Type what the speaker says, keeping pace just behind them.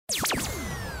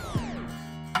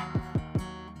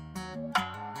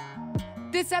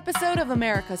This episode of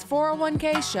America's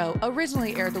 401k Show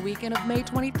originally aired the weekend of May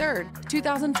 23rd,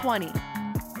 2020.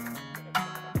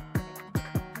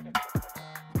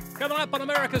 Coming up on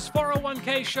America's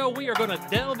 401k Show, we are going to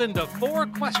delve into 4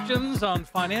 questions on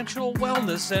financial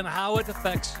wellness and how it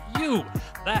affects you.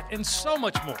 That and so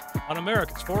much more on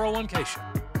America's 401k Show.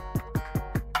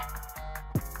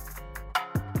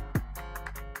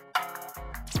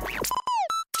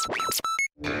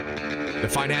 The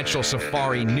Financial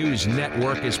Safari News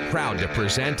Network is proud to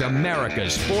present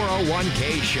America's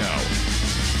 401k Show.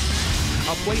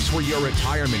 A place where your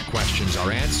retirement questions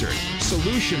are answered,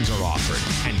 solutions are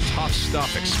offered, and tough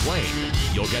stuff explained.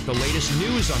 You'll get the latest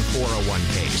news on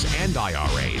 401ks and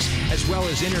IRAs, as well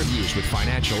as interviews with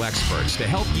financial experts to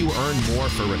help you earn more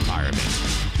for retirement.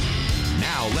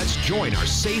 Now, let's join our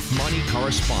Safe Money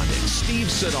correspondent,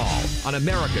 Steve Siddall, on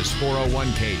America's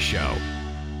 401k Show.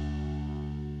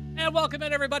 And welcome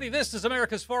in, everybody. This is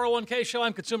America's 401k Show.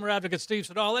 I'm consumer advocate Steve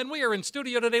Siddall, and we are in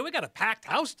studio today. We got a packed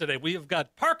house today. We have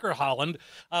got Parker Holland,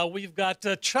 we've got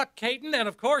Chuck Caton, and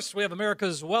of course, we have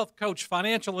America's wealth coach,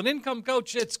 financial and income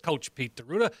coach. It's Coach Pete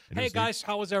D'Arruda. Hey, guys,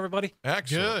 how is everybody?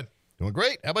 Excellent. Good. Doing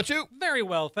great. How about you? Very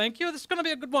well, thank you. This is going to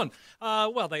be a good one.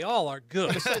 Well, they all are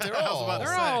good. They're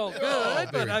all good,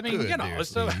 but I mean, you know.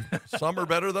 Some are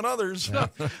better than others.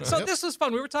 So this is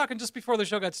fun. We were talking just before the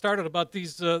show got started about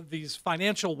these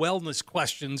financial wellness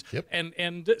questions. Yep.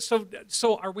 And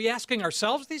so are we asking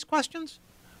ourselves these questions?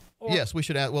 Yes, we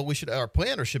should. Our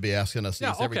planners should be asking us these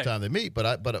every time they meet.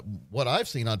 But what I've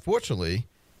seen, unfortunately,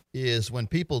 is when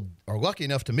people are lucky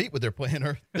enough to meet with their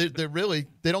planner, they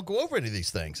don't go over any of these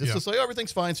things. It's just like, oh,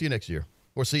 everything's fine. See you next year,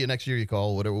 or see you next year. You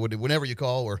call whenever you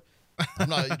call, or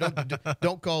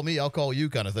don't call me. I'll call you,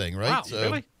 kind of thing, right? Wow, So,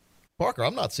 really? Parker,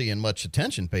 I'm not seeing much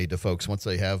attention paid to folks once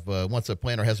a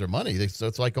planner has their money. So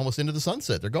it's like almost into the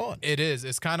sunset. They're gone. It is.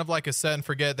 It's kind of like a set and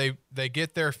forget. They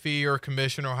get their fee or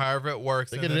commission or however it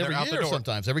works. They get it every year,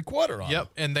 sometimes every quarter. Yep,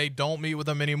 and they don't meet with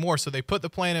them anymore. So they put the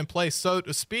plan in place, so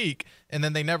to speak, and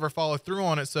then they never follow through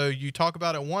on it. So you talk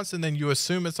about it once, and then you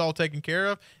assume it's all taken care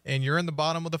of, and you're in the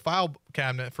bottom of the file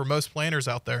cabinet for most planners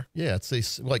out there. Yeah,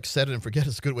 it's like set it and forget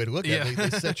is a good way to look at it.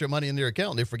 They set your money in their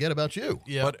account, and they forget about you.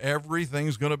 Yeah, but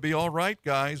everything's going to be all right,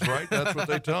 guys. Right? That's what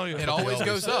they tell you. It always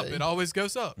goes up. It always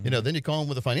goes up. You know, then you call them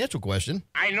with a financial question.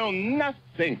 I know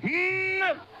nothing.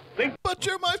 But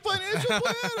you're my financial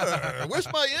planner.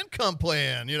 Where's my income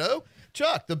plan? You know,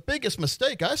 Chuck, the biggest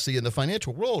mistake I see in the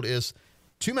financial world is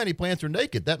too many plans are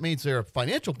naked. That means there are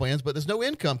financial plans, but there's no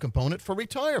income component for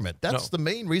retirement. That's the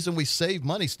main reason we save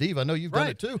money, Steve. I know you've done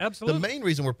it too. Absolutely. The main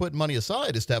reason we're putting money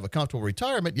aside is to have a comfortable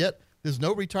retirement, yet there's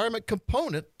no retirement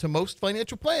component to most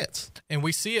financial plans. And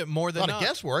we see it more than not. A lot of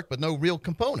guesswork, but no real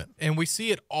component. And we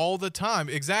see it all the time.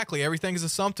 Exactly. Everything's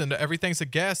assumption. Everything's a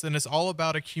guess, and it's all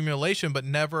about accumulation, but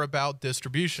never about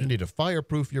distribution. You need to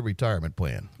fireproof your retirement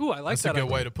plan. Ooh, I like that. That's a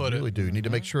good way to put it. You really do. You need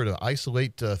to make sure to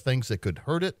isolate things that could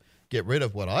hurt it. Get rid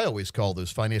of what I always call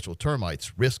those financial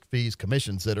termites, risk, fees,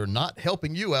 commissions that are not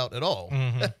helping you out at all.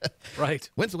 Mm-hmm. Right.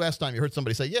 When's the last time you heard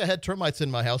somebody say, yeah, I had termites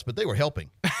in my house, but they were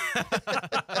helping?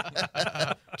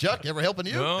 Chuck, ever helping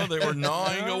you? No, they were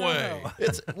gnawing away.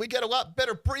 We get a lot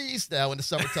better breeze now in the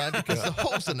summertime because the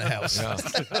holes in the house. Yeah.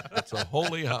 It's a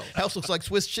holy house. House looks like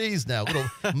Swiss cheese now. Little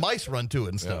mice run to it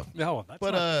and stuff. Yeah. No, that's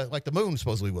but like the moon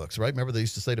supposedly looks, right? Remember they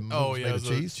used to say the moon was made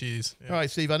of cheese? Yeah. All right,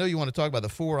 Steve, I know you want to talk about the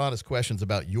 4 honest questions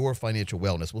about your financial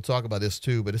wellness. We'll talk about this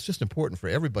too, but it's just important for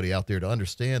everybody out there to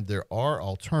understand there are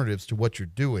alternatives to what you're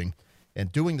doing. And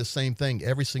doing the same thing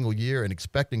every single year and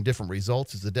expecting different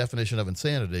results is the definition of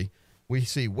insanity. We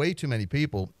see way too many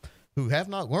people who have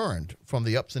not learned from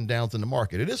the ups and downs in the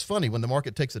market. It is funny when the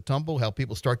market takes a tumble, how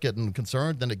people start getting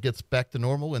concerned, then it gets back to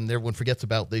normal, and everyone forgets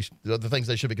about the things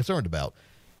they should be concerned about.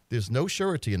 There's no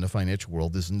surety in the financial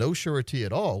world. There's no surety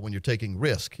at all when you're taking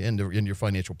risk in your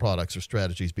financial products or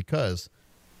strategies, because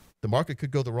the market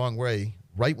could go the wrong way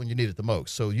right when you need it the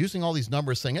most. So using all these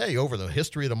numbers saying, hey, over the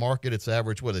history of the market, it's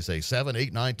average, what do they say, 7,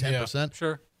 8, 9, 10%? Yeah,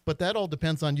 sure. But that all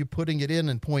depends on you putting it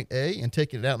in point A and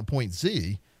taking it out in point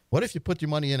Z. What if you put your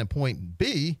money in point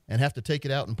B and have to take it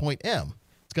out in point M?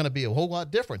 It's going to be a whole lot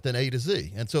different than A to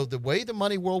Z. And so the way the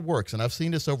money world works, and I've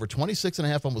seen this over 26 and a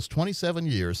half, almost 27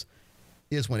 years,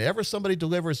 is whenever somebody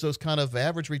delivers those kind of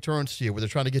average returns to you where they're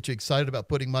trying to get you excited about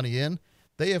putting money in,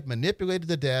 they have manipulated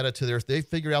the data to they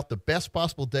figure out the best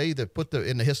possible day that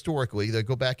historically, they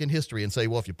go back in history and say,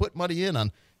 well, if you put money in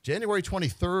on January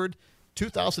 23rd,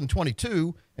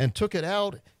 2022 and took it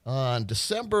out on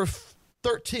December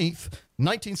 13th,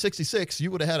 1966,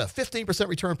 you would have had a 15%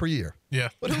 return per year. Yeah.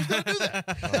 But who's going to do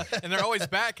that? And they're always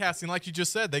backcasting, like you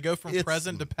just said. They go from It's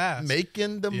present to past.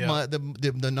 Making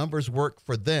the numbers work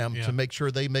for them to make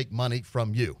sure they make money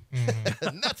from you.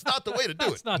 And that's not the way to do it.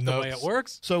 That's not the way it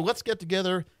works. So let's get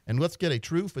together and let's get a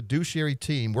true fiduciary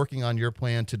team working on your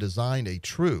plan to design a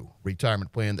true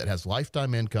retirement plan that has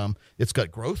lifetime income. It's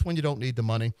got growth when you don't need the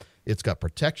money. It's got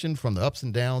protection from the ups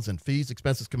and downs and fees,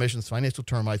 expenses, commissions, financial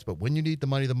termites. But when you need the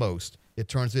money the most, it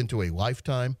turns into a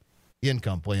lifetime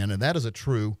income plan. And that is a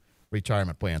true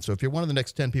retirement plan. So if you're one of the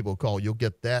next 10 people who call, you'll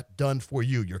get that done for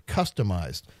you. Your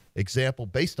customized example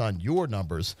based on your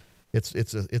numbers. It's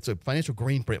a financial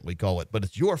green print, we call it, but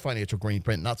it's your financial green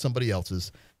print, not somebody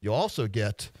else's. You'll also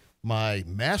get my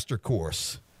master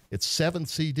course. It's 7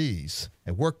 CDs,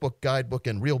 a workbook, guidebook,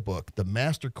 and real book, the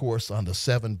master course on the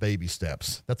 7 baby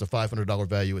steps. That's a $500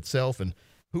 value itself, and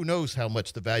who knows how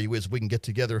much the value is. We can get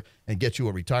together and get you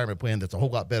a retirement plan that's a whole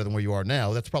lot better than where you are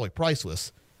now. That's probably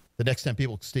priceless. The next 10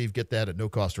 people, Steve, get that at no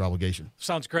cost or obligation.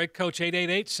 Sounds great, Coach.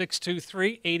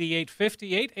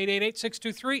 888-623-8858,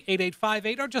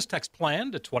 888-623-8858, or just text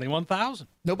PLAN to 21,000.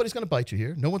 Nobody's going to bite you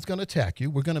here. No one's going to attack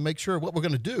you. We're going to make sure what we're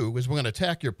going to do is we're going to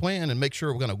attack your plan and make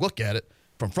sure we're going to look at it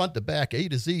from front to back, A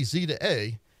to Z, Z to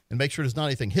A, and make sure there's not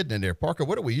anything hidden in there. Parker,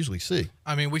 what do we usually see?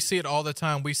 I mean, we see it all the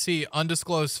time. We see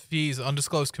undisclosed fees,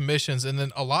 undisclosed commissions, and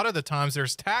then a lot of the times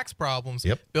there's tax problems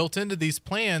built into these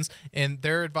plans, and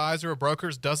their advisor or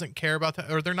brokers doesn't care about that,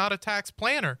 or they're not a tax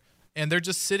planner, and they're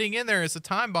just sitting in there as a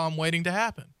time bomb waiting to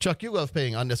happen. Chuck, you love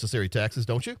paying unnecessary taxes,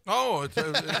 don't you? Oh,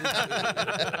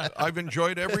 I've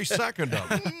enjoyed every second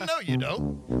of it. No, you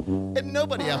don't. And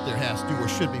nobody out there has to or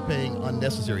should be paying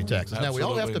unnecessary taxes. Now, we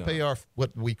all have to pay our,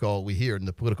 what we hear in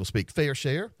the political speak, fair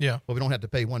share. Yeah. But we don't have to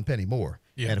pay 1 penny more.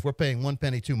 Yeah. And if we're paying 1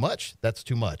 penny too much, that's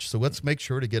too much. So let's make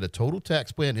sure to get a total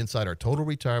tax plan inside our total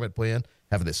retirement plan,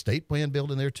 have an estate plan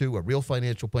built in there too, a real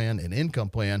financial plan, an income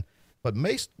plan. But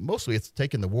mostly it's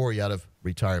taking the worry out of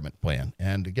retirement plan.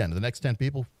 And again, the next 10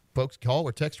 people, folks, call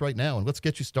or text right now, and let's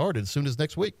get you started as soon as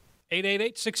next week.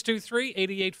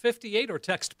 888-623-8858 or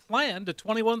text PLAN to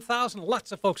 21,000.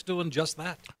 Lots of folks doing just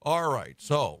that. All right,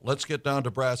 so let's get down to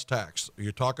brass tacks.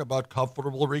 You talk about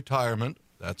comfortable retirement.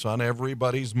 That's on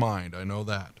everybody's mind. I know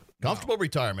that. Comfortable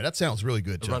retirement. That sounds really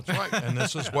good, Chuck. That's right. And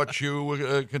this is what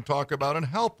you can talk about and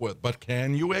help with. But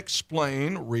can you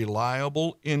explain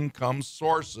reliable income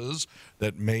sources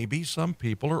that maybe some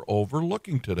people are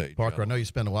overlooking today, Parker, I know you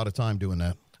spend a lot of time doing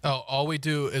that. Oh, all we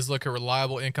do is look at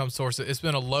reliable income sources. It's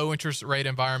been a low interest rate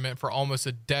environment for almost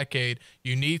a decade.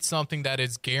 You need something that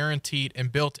is guaranteed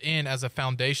and built in as a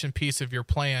foundation piece of your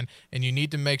plan. And you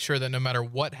need to make sure that no matter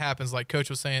what happens, like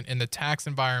Coach was saying, in the tax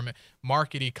environment,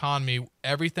 market, economy,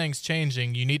 everything's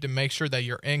changing. You need to make sure that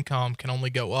your income can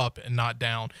only go up and not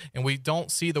down. And we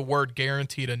don't see the word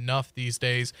guaranteed enough these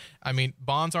days. I mean,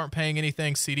 bonds aren't paying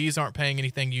anything. CDs aren't paying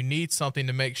anything. You need something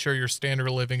to make sure your standard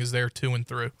of living is there to and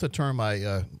through. It's a term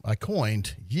I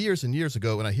coined years and years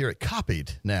ago, and I hear it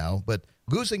copied now, but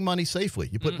losing money safely.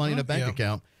 You put money in a bank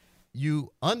account.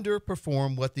 You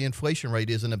underperform what the inflation rate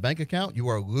is in a bank account. You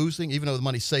are losing, even though the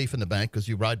money's safe in the bank, because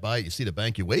you ride by it, you see the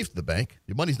bank, you wave to the bank.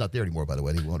 Your money's not there anymore, by the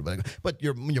way. But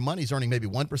your money's earning maybe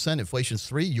 1%. Inflation's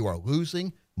 3%. You are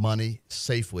losing money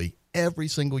safely every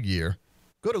single year.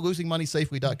 Go to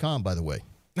losingmoneysafely.com, by the way.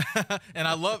 And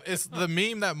I love it's the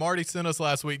meme that Marty sent us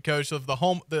last week, Coach, of the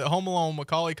Home Alone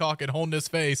Macaulay Culkin holding his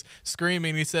face,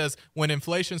 screaming. He says, "When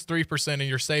inflation's 3% and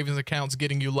your savings account's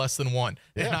getting you less than 1%."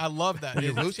 Yeah. And I love that.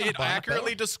 It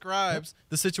accurately describes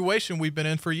the situation we've been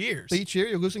in for years. Each year,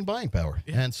 you're losing buying power.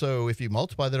 Yeah. And so if you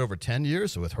multiply that over 10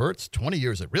 years, so it hurts. 20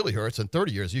 years, it really hurts. And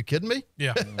 30 years, are you kidding me?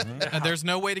 Yeah. And there's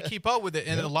no way to keep up with it.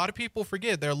 And a lot of people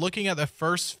forget. They're looking at the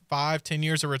first 5-10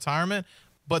 years of retirement.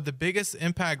 But the biggest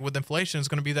impact with inflation is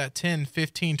going to be that 10,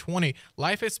 15, 20.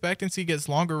 Life expectancy gets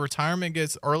longer. Retirement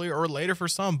gets earlier or later for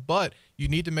some. But you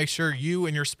need to make sure you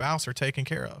and your spouse are taken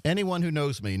care of. Anyone who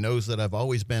knows me knows that I've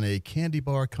always been a candy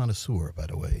bar connoisseur, by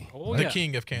the way. Oh, the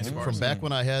king of candy bars. From back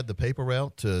when I had the paper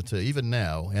route to even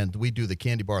now, and we do the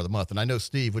candy bar of the month. And I know,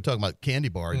 Steve, we're talking about candy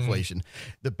bar inflation.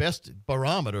 The best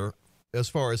barometer as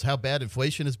far as how bad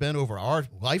inflation has been over our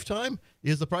lifetime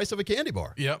is the price of a candy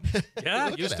bar. Yep. Yeah,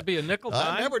 it used to be a nickel dime.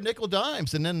 I remember nickel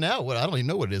dimes, and then now, I don't even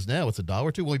know what it is now. It's $1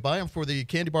 or $2. When we buy them for the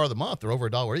candy bar of the month, they're over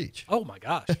 $1 each. Oh, my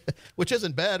gosh. Which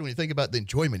isn't bad when you think about the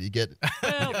enjoyment you get.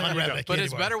 But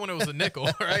it's better when it was a nickel,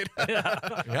 right? Yeah,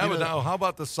 but now how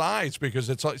about the size? Because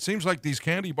it seems like these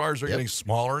candy bars are getting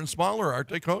smaller and smaller, aren't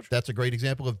they, Coach? That's a great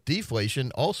example of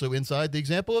deflation, also inside the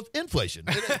example of inflation.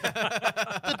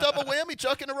 The double whammy,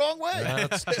 Chuck, in the wrong way.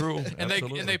 That's true. And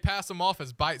they pass them off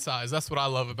as bite size. That's what I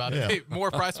love about it.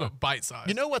 More price, but bite size.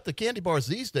 You know what? The candy bars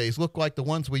these days look like the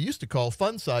ones we used to call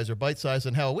fun size or bite size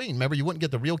in Halloween. Remember, you wouldn't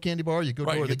get the real candy bar. You go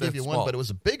to where they give you one, but it was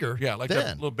a bigger. Yeah, like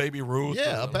that little Baby Ruth.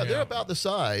 Yeah, they're about the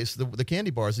size. The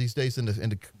candy bars these days in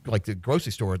the like the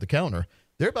grocery store at the counter.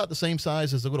 They're about the same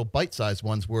size as the little bite-sized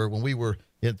ones were when we were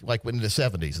in the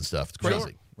 70s and stuff. It's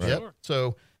crazy. Sure. Yep. Sure.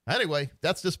 So anyway,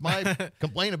 that's just my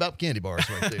complaint about candy bars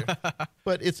right there.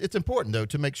 But it's important, though,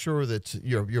 to make sure that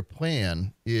your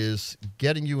plan is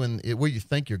getting you in where you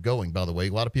think you're going, by the way.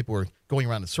 A lot of people are going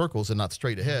around in circles and not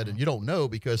straight ahead, and you don't know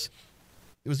because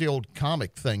it was the old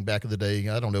comic thing back in the day.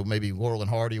 I don't know, maybe Laurel and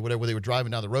Hardy or whatever. They were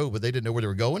driving down the road, but they didn't know where they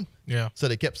were going. Yeah. So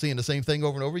they kept seeing the same thing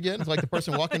over and over again. It's like the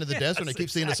person walking into the desert and they keep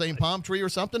seeing the same palm tree or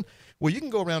something. Well, you can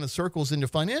go around in circles in your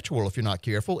financial world if you're not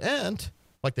careful. And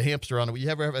like the hamster on it. You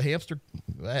ever have a hamster?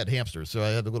 I had hamsters, so I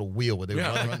had a little wheel where they would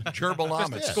run.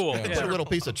 Gerbolomics. Yeah. Cool. You put a little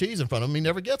piece of cheese in front of him, he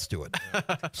never gets to it.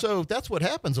 So that's what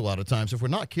happens a lot of times. If we're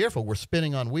not careful, we're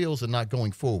spinning on wheels and not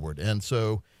going forward. And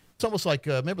so it's almost like,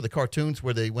 remember the cartoons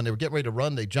where when they were getting ready to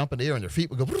run, they jump in the air and their feet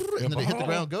would go, and then they hit the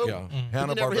ground, go. Yeah. But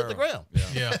they never hit the ground.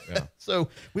 Yeah. So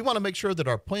we want to make sure that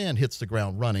our plan hits the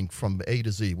ground running from A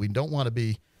to Z. We don't want to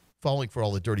be falling for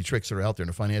all the dirty tricks that are out there in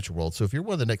the financial world. So if you're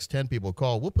one of the next 10 people to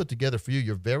call, we'll put together for you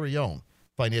your very own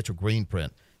financial green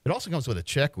print. It also comes with a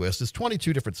checklist. There's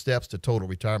 22 different steps to total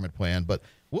retirement plan, but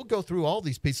we'll go through all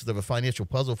these pieces of a financial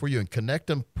puzzle for you and connect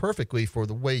them perfectly for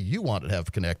the way you want it to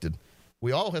have connected.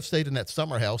 We all have stayed in that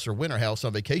summer house or winter house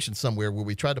on vacation somewhere where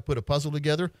we tried to put a puzzle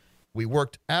together. We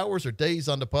worked hours or days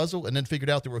on the puzzle and then figured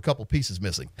out there were a couple pieces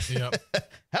missing. Yep.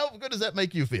 How good does that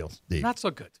make you feel, Steve? Not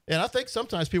so good. And I think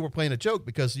sometimes people are playing a joke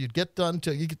because you get down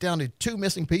to two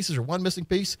missing pieces or one missing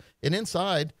piece, and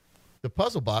inside the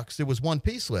puzzle box, there was one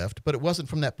piece left, but it wasn't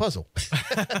from that puzzle.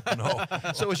 No.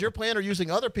 So is your planner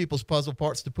using other people's puzzle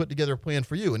parts to put together a plan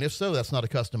for you? And if so, that's not a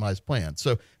customized plan.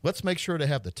 So let's make sure to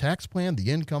have the tax plan,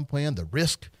 the income plan, the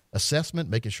risk assessment,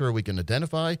 making sure we can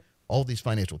identify all these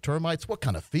financial termites, what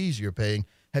kind of fees you're paying.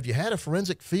 Have you had a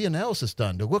forensic fee analysis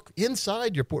done to look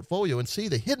inside your portfolio and see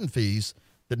the hidden fees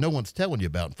that no one's telling you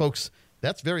about? And folks,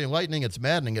 that's very enlightening. It's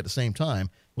maddening at the same time.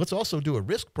 Let's also do a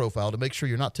risk profile to make sure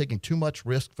you're not taking too much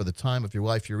risk for the time of your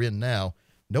life you're in now.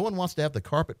 No one wants to have the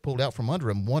carpet pulled out from under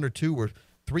them 1 or 2 or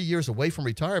 3 years away from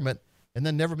retirement and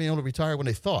then never being able to retire when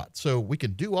they thought. So we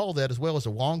can do all that as well as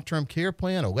a long-term care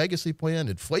plan, a legacy plan,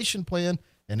 inflation plan,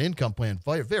 an income plan.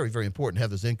 Very, very important to have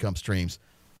those income streams.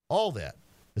 All that,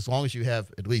 as long as you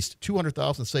have at least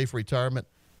 $200,000 saved for retirement.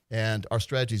 And our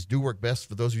strategies do work best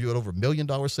for those of you at over $1 million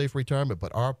saved for retirement,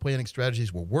 but our planning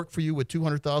strategies will work for you with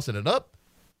 $200,000 and up.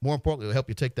 More importantly, it'll help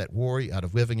you take that worry out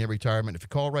of living in retirement. If you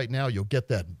call right now, you'll get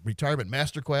that retirement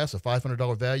masterclass, a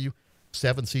 $500 value,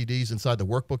 7 CDs inside the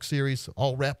workbook series,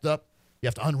 all wrapped up. You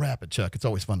have to unwrap it, Chuck. It's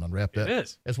always fun to unwrap that. It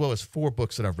is. As well as 4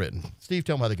 books that I've written. Steve,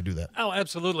 tell them how they can do that. Oh,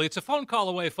 absolutely. It's a phone call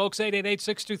away, folks,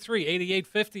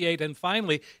 888-623-8858. And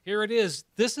finally, here it is.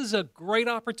 This is a great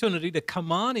opportunity to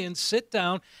come on in, sit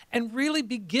down, and really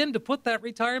begin to put that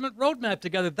retirement roadmap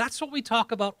together. That's what we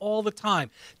talk about all the time.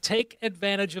 Take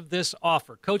advantage of this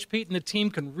offer. Coach Pete and the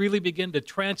team can really begin to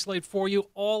translate for you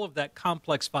all of that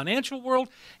complex financial world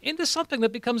into something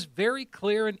that becomes very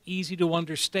clear and easy to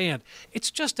understand.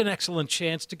 It's just an excellent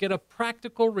chance to get a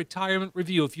practical retirement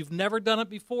review. If you've never done it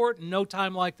before, no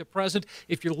time like the present.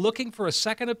 If you're looking for a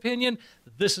second opinion,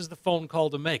 this is the phone call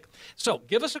to make. So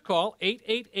give us a call,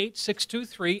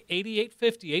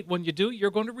 888-623-8858. When you do,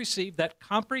 you're going to receive that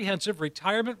comprehensive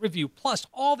retirement review, plus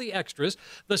all the extras,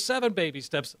 the 7 baby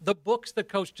steps, the books that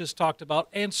Coach just talked about,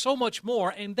 and so much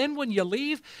more. And then when you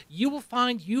leave, you will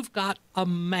find you've got a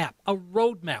map, a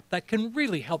roadmap that can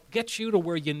really help get you to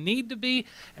where you need to be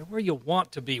and where you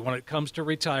want to be when it comes to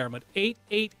retirement.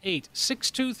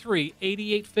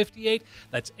 888-623-8858.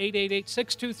 That's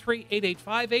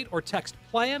 888-623-8858, or text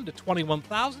PLAN to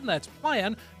 21,000. That's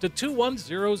PLAN to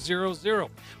 21000.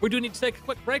 We do need to take a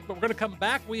quick break, but we're going to come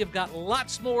back. We have got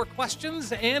lots more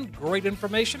questions and great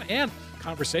information and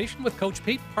conversation with Coach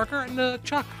Pete, Parker, and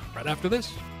Chuck right after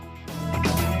this.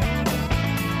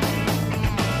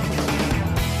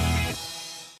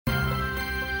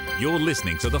 You're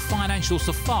listening to the Financial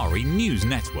Safari News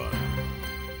Network.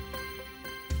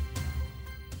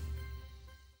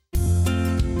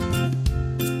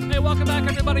 Hey, welcome back,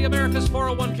 everybody. America's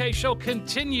 401k show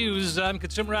continues. I'm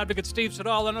consumer advocate Steve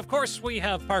Siddall, and of course, we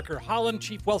have Parker Holland,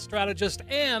 Chief Wealth Strategist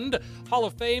and Hall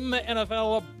of Fame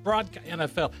NHL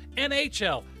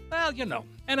Well, you know,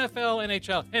 NFL,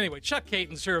 NHL. Anyway, Chuck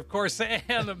Caton's here, of course,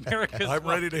 and America's... I'm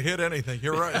ready to hit anything.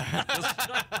 You're right.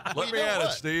 Let me at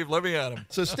it, Steve. Let me at him.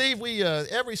 So, Steve, we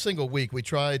every single week we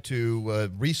try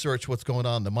to research what's going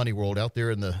on in the money world out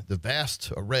there in the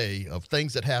vast array of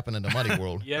things that happen in the money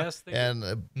world. Yes, they and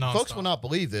folks will not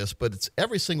believe this, but it's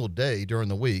every single day during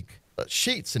the week,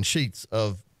 sheets and sheets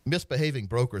of misbehaving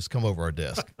brokers come over our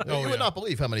desk. You would not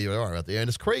believe how many there are out there, and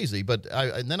it's crazy. But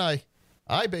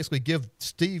I basically give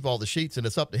Steve all the sheets, and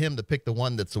it's up to him to pick the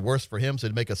one that's the worst for him, so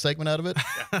to make a segment out of it.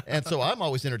 And so I'm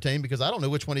always entertained because I don't know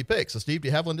which one he picks. So, Steve, do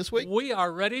you have one this week? We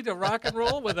are ready to rock and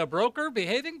roll with a broker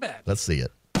behaving bad. Let's see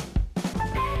it.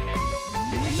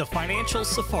 The Financial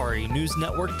Safari News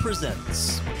Network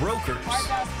presents Brokers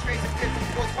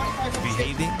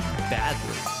Behaving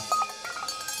Badly.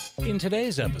 In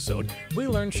today's episode, we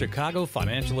learn Chicago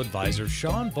financial advisor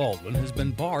Sean Baldwin has been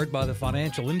barred by the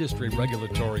Financial Industry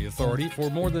Regulatory Authority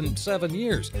for more than 7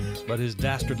 years, but his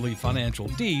dastardly financial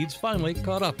deeds finally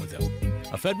caught up with him.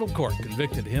 A federal court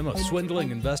convicted him of swindling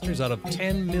investors out of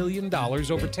 $10 million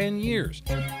over 10 years.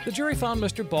 The jury found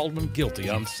Mr. Baldwin guilty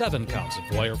on 7 counts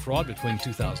of wire fraud between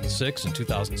 2006 and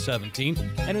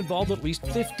 2017 and involved at least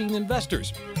 15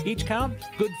 investors. Each count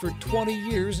good for 20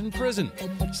 years in prison.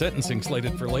 Sentencing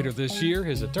slated for later this year,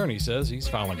 his attorney says he's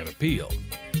filing an appeal.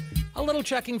 A little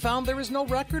checking found there is no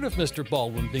record of Mr.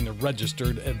 Baldwin being a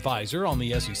registered advisor on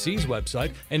the SEC's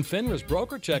website, and FINRA's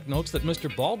broker check notes that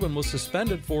Mr. Baldwin was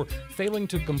suspended for failing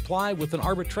to comply with an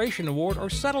arbitration award or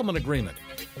settlement agreement.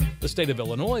 The state of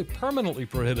Illinois permanently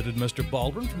prohibited Mr.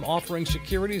 Baldwin from offering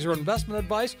securities or investment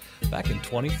advice back in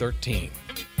 2013.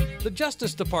 The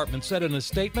Justice Department said in a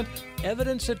statement,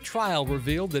 evidence at trial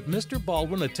revealed that Mr.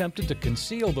 Baldwin attempted to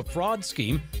conceal the fraud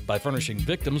scheme by furnishing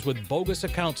victims with bogus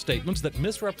account statements that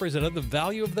misrepresented the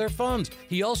value of their funds.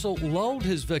 He also lulled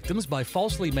his victims by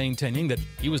falsely maintaining that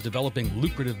he was developing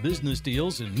lucrative business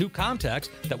deals and new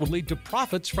contacts that would lead to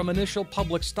profits from initial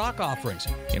public stock offerings.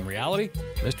 In reality,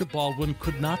 Mr. Baldwin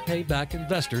could not pay back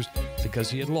investors because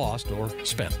he had lost or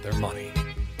spent their money.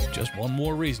 Just one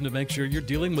more reason to make sure you're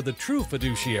dealing with a true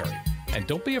fiduciary. And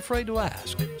don't be afraid to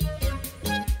ask.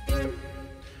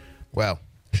 Wow.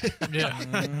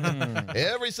 Yeah.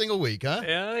 Every single week, huh?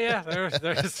 Yeah.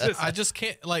 There's I just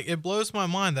can't, it blows my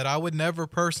mind that I would never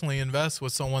personally invest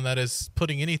with someone that is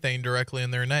putting anything directly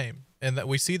in their name. And that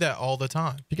we see that all the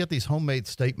time. You get these homemade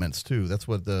statements too. That's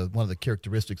what one of the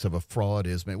characteristics of a fraud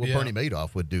is. Man, Bernie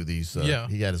Madoff would do these.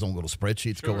 He had his own little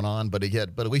spreadsheets going on, but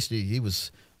at least he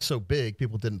was so big,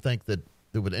 people didn't think that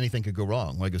anything could go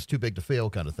wrong. Like it's too big to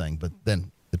fail, kind of thing. But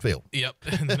then it failed. Yep,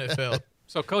 and then it failed.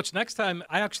 So, Coach, next time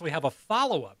I actually have a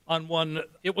follow-up on one.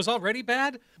 It was already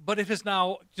bad, but it has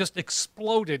now just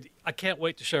exploded. I can't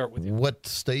wait to share it with you. What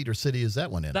state or city is that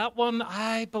one in? That one,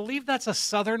 I believe that's a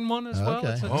southern one as well.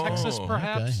 It's in Texas,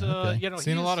 perhaps. Okay.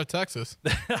 Seen a lot of Texas.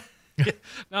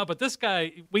 No, but this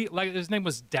guy, his name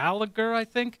was Gallagher, I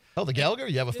think. Oh, the Gallagher?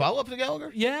 You have a follow-up to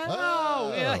Gallagher?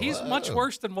 Yeah, he's much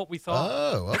worse than what we thought.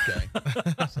 Oh, okay.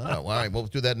 So, all right, we'll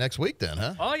do that next week then,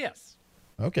 huh? Oh, yes.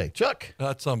 Okay, Chuck.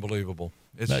 That's unbelievable.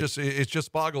 It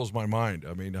just boggles my mind.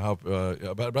 I mean, how?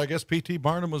 But I guess P.T.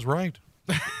 Barnum was right.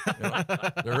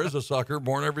 There is a sucker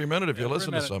born every minute if you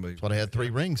listen to somebody. That's what I had 3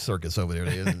 ring circus over there.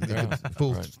 They could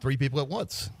fool 3 people at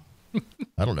once.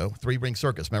 I don't know. 3 ring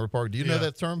circus. Remember, Parker? Do you know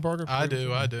that term, Parker? I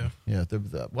do. Yeah.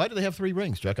 Why do they have 3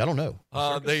 rings, Chuck? I don't know.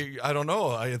 I don't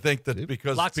know. I think that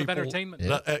because lots people, of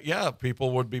entertainment.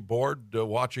 People would be bored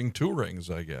watching 2 rings,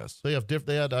 I guess. They have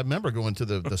I remember going to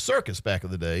the circus back in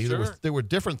the day. Sure. There were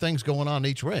different things going on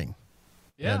in each ring.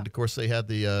 Yeah. And of course they had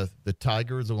the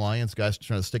tigers, the lions, guys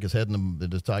trying to stick his head in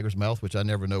the tiger's mouth, which I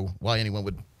never know why anyone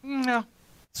would. No.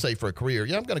 Say for a career,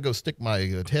 I'm going to go stick my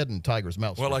head in tiger's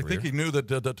mouth. Well, I think he knew that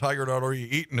the tiger had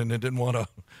already eaten and it didn't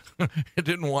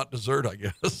want dessert, I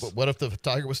guess. But what if the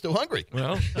tiger was still hungry?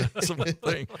 Well, that's the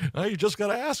thing. You just got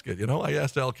to ask it. I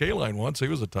asked Al Kaline once. He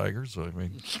was a tiger, so I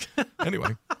mean,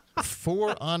 anyway.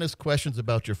 4 honest questions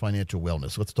about your financial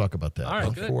wellness. Let's talk about that. All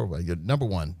right, good. 4. Number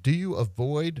 1, do you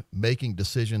avoid making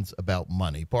decisions about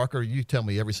money? Parker, you tell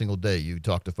me every single day you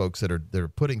talk to folks that are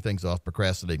putting things off,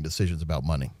 procrastinating decisions about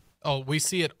money. Oh, we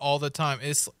see it all the time.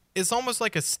 It's almost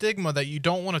like a stigma that you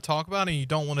don't want to talk about and you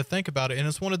don't want to think about it. And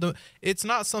it's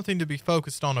not something to be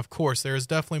focused on, of course. There is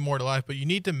definitely more to life, but you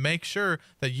need to make sure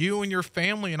that you and your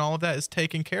family and all of that is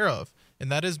taken care of.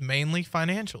 And that is mainly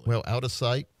financially. Well, out of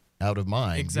sight out of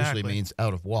mind Exactly. usually means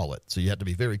out of wallet. So you have to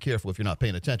be very careful if you're not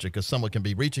paying attention, because someone can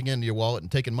be reaching into your wallet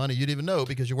and taking money you didn't even know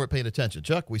because you weren't paying attention.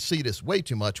 Chuck, we see this way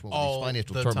too much when All these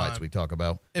financial the termites time. we talk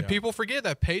about. And people forget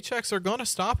that paychecks are going to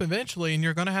stop eventually, and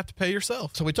you're going to have to pay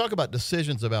yourself. So we talk about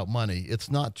decisions about money. It's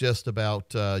not just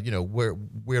about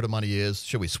where the money is.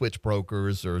 Should we switch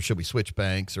brokers, or should we switch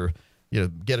banks, or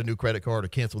get a new credit card or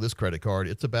cancel this credit card?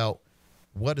 It's about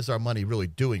what is our money really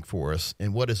doing for us,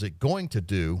 and what is it going to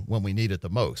do when we need it the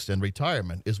most? And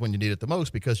retirement is when you need it the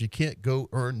most, because you can't go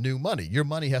earn new money. Your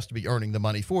money has to be earning the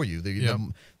money for you.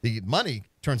 The money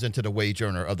turns into the wage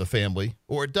earner of the family,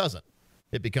 or it doesn't.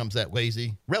 It becomes that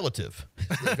lazy relative.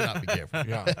 So you cannot be careful.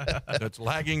 Yeah, that's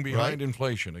lagging behind Right?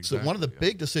 inflation. Exactly. So one of the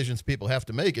big decisions people have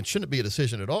to make, and shouldn't be a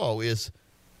decision at all, is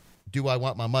do I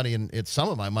want my money it's some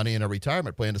of my money in a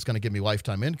retirement plan that's going to give me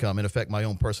lifetime income and affect my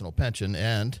own personal pension,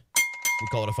 and we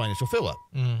call it a financial fill-up.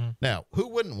 Mm-hmm. Now, who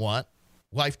wouldn't want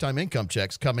lifetime income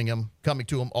checks coming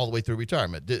to them all the way through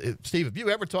retirement? Steve, have you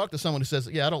ever talked to someone who says,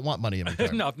 yeah, I don't want money in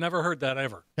retirement? No, I've never heard that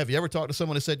ever. Have you ever talked to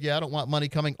someone who said, yeah, I don't want money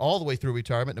coming all the way through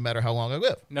retirement no matter how long I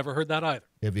live? Never heard that either.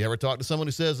 Have you ever talked to someone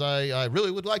who says, I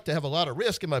really would like to have a lot of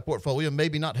risk in my portfolio and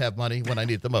maybe not have money when I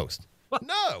need it the most?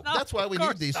 No, that's why we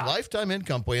need these lifetime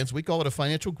income plans. We call it a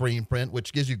financial green print,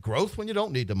 which gives you growth when you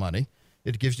don't need the money.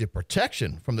 It gives you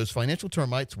protection from those financial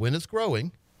termites when it's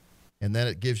growing. And then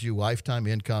it gives you lifetime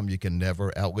income you can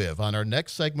never outlive. On our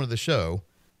next segment of the show,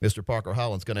 Mr. Parker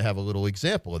Holland's going to have a little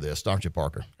example of this, aren't you,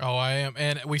 Parker? Oh, I am.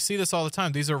 And we see this all the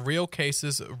time. These are real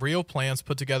cases, real plans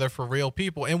put together for real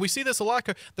people. And we see this a lot.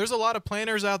 There's a lot of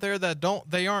planners out there that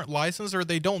they aren't licensed, or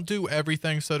they don't do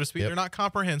everything, so to speak. Yep. They're not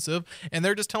comprehensive. And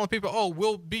they're just telling people, oh,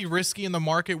 we'll be risky in the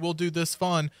market. We'll do this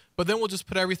fun. But then we'll just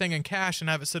put everything in cash and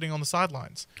have it sitting on the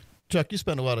sidelines. Chuck, you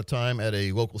spend a lot of time at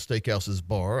a local steakhouse's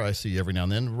bar. I see every now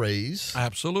and then. Ray's.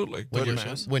 Absolutely.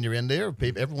 When you're in there,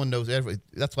 everyone knows.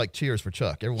 That's like cheers for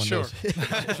Chuck. Everyone knows.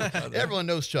 Everyone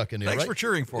knows Chuck in there. Thanks right? for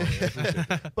cheering for me.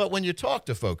 But when you talk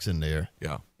to folks in there,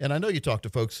 Yeah. and I know you talk to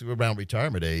folks around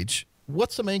retirement age,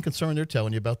 what's the main concern they're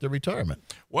telling you about their retirement?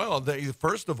 Well,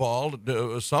 first of all,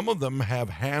 some of them have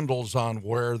handles on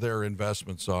where their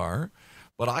investments are,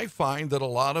 but I find that a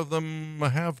lot of them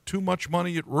have too much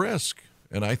money at risk.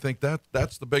 And I think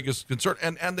that's the biggest concern.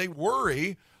 And they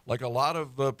worry, like a lot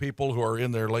of people who are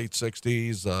in their late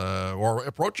 60s or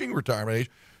approaching retirement age,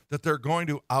 that they're going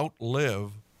to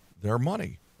outlive their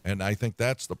money. And I think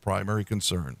that's the primary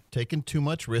concern. Taking too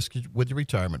much risk with your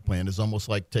retirement plan is almost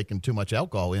like taking too much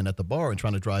alcohol in at the bar and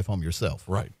trying to drive home yourself.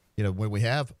 Right. When we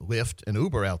have Lyft and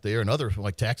Uber out there and other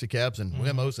like taxi cabs and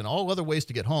limos and all other ways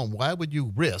to get home, why would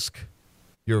you risk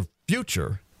your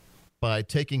future by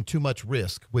taking too much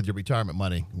risk with your retirement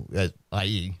money,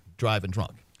 i.e. driving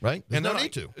drunk, right? There's no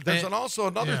need to. There's also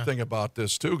another thing about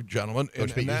this, too, gentlemen.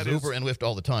 Coach Pete uses Uber and Lyft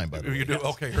all the time, by the way. You do?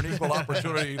 Okay, you're an equal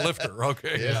opportunity lifter.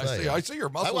 Okay. Yes, I see your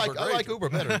muscles are great. I like Uber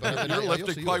better. But You're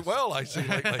lifting quite well, I see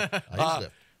lately.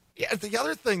 Yeah, the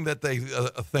other thing that they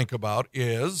think about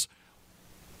is,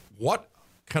 what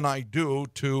can I do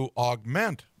to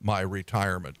augment my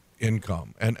retirement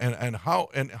income, and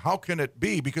how can it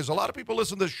be? Because a lot of people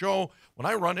listen to this show. When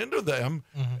I run into them,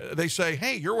 they say,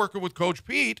 "Hey, you're working with Coach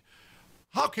Pete.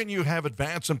 How can you have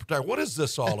advance and protect? What is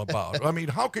this all about? I mean,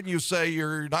 how can you say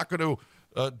you're not going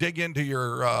to dig into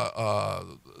your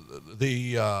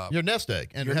nest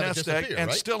egg and your have nest it egg disappear, and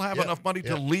right? still have enough money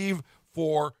to leave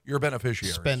for your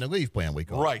beneficiaries? Spend and leave plan, we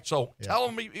call it. Right. So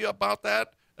tell me about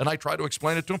that. And I try to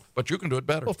explain it to them, but you can do it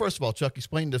better. Well, first of all, Chuck,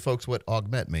 explain to folks what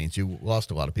augment means. You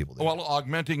lost a lot of people there. Well,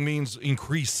 augmenting means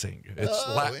increasing. It's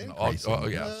Latin.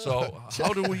 Increasing. Yeah. So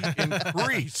how do we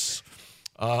increase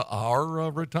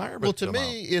our retirement? Well, to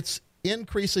me, it's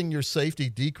increasing your safety,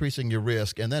 decreasing your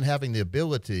risk, and then having the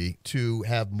ability to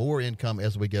have more income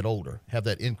as we get older, have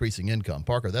that increasing income.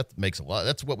 Parker, that makes a lot.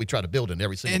 That's what we try to build in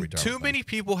every single retirement And too many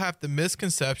people have the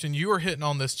misconception, you were hitting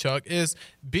on this, Chuck, is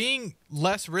being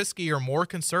less risky or more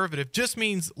conservative just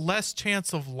means less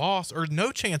chance of loss or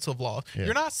no chance of loss. Yeah.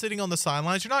 You're not sitting on the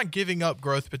sidelines. You're not giving up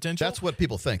growth potential. That's what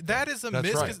people think. That is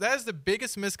right. That is the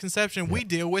biggest misconception we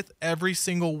deal with every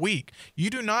single week. You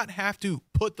do not have to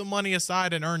put the money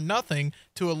aside and earn nothing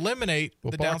to eliminate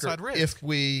the Parker, downside risk. If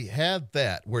we had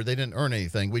that where they didn't earn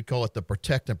anything, we'd call it the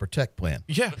protect and protect plan.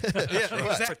 yeah,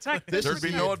 exactly. There'd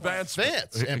be no advancement.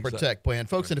 Advance and protect plan,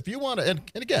 folks. And if you want to, and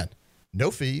again, no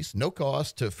fees, no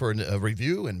cost for a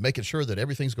review and making sure that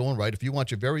everything's going right. If you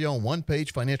want your very own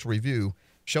one-page financial review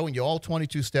showing you all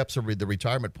 22 steps of the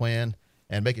retirement plan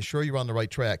and making sure you're on the right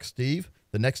track, Steve,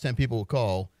 the next 10 people will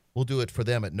call, we'll do it for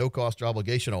them at no cost or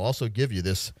obligation. I'll also give you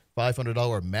this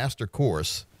 $500 master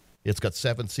course. It's got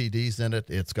 7 CDs in it.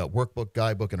 It's got workbook,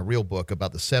 guidebook, and a real book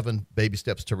about the 7 baby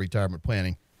steps to retirement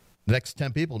planning. The next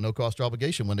 10 people, no cost or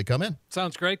obligation when they come in.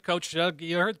 Sounds great, Coach.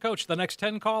 You heard Coach. The next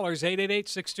 10 callers,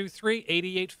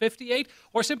 888-623-8858,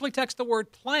 or simply text the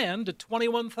word PLAN to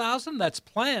 21,000. That's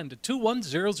PLAN to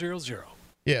 21000.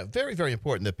 Yeah, very, very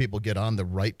important that people get on the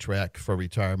right track for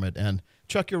retirement. And,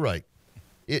 Chuck, you're right.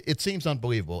 It seems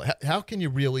unbelievable. How can you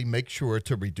really make sure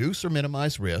to reduce or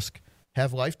minimize risk,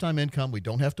 have lifetime income we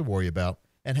don't have to worry about,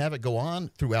 and have it go on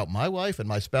throughout my life and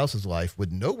my spouse's life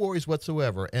with no worries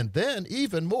whatsoever? And then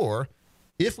even more,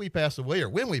 if we pass away or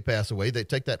when we pass away, they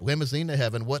take that limousine to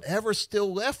heaven. Whatever's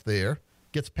still left there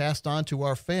gets passed on to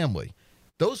our family.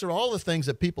 Those are all the things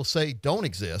that people say don't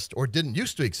exist or didn't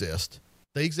used to exist.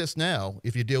 They exist now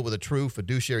if you deal with a true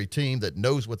fiduciary team that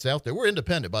knows what's out there. We're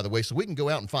independent, by the way, so we can go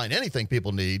out and find anything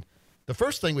people need. The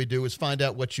first thing we do is find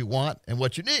out what you want and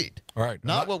what you need. All right.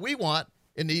 Not what we want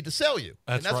and need to sell you.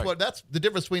 That's right. That's the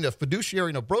difference between a fiduciary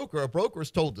and a broker. A broker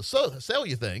is told to sell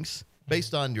you things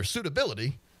based on your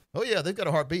suitability. Oh yeah, they've got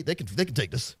a heartbeat. They can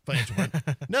take this financial one.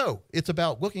 No, it's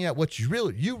about looking at what you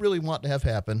really want to have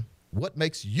happen, what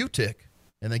makes you tick,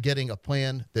 and then getting a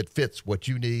plan that fits what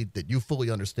you need, that you fully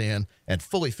understand, and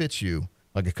fully fits you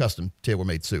like a custom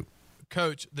tailor-made suit.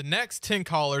 Coach, the next 10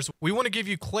 callers, we want to give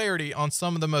you clarity on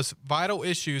some of the most vital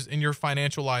issues in your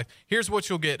financial life. Here's what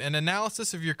you'll get: an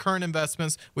analysis of your current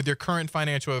investments with your current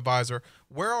financial advisor.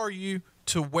 Where are you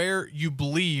to where you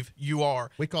believe you are?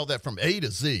 We call that from A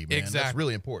to Z, man. Exactly. That's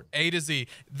really important. A to Z.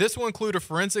 This will include a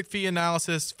forensic fee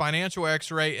analysis, financial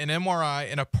x-ray, an MRI,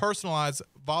 and a personalized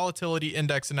volatility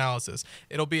index analysis.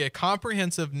 It'll be a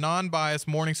comprehensive, non-biased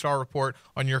Morningstar report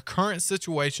on your current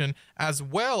situation, as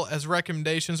well as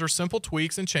recommendations or simple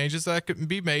tweaks and changes that can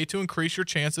be made to increase your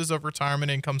chances of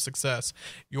retirement income success.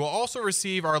 You will also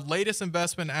receive our latest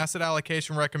investment and asset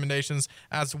allocation recommendations,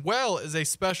 as well as a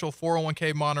special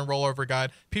 401k modern rollover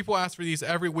guide. People ask for these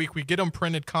every week. We get them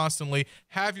printed constantly.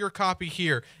 Have your copy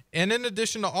here. And in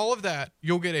addition to all of that,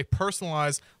 you'll get a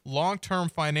personalized long-term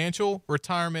financial,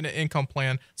 retirement, and income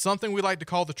plan, something we like to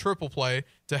call the triple play,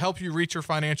 to help you reach your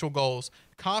financial goals.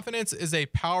 Confidence is a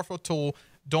powerful tool.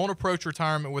 Don't approach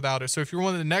retirement without it. So if you're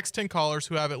one of the next 10 callers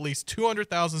who have at least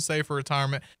 $200,000 saved for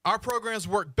retirement, our programs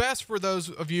work best for those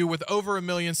of you with over $1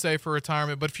 million saved for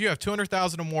retirement. But if you have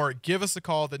 $200,000 or more, give us a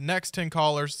call. The next 10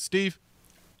 callers. Steve?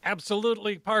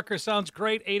 Absolutely, Parker. Sounds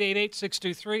great.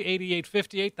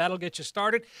 888-623-8858. That'll get you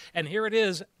started. And here it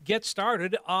is. Get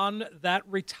started on that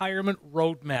retirement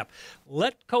roadmap.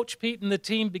 Let Coach Pete and the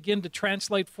team begin to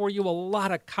translate for you a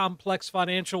lot of complex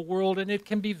financial world, and it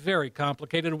can be very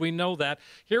complicated. We know that.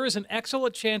 Here is an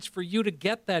excellent chance for you to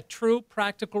get that true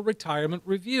practical retirement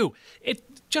review.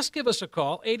 Just give us a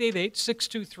call,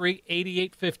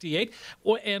 888-623-8858.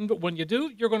 And when you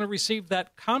do, you're going to receive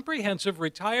that comprehensive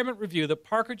retirement review that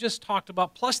Parker just talked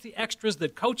about, plus the extras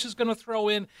that Coach is going to throw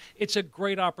in. It's a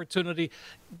great opportunity.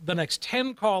 The next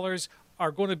 10 callers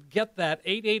are going to get that,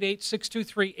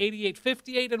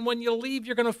 888-623-8858. And when you leave,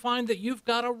 you're going to find that you've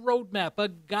got a roadmap, a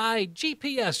guide,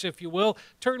 GPS, if you will,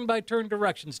 turn-by-turn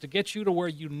directions to get you to where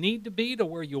you need to be, to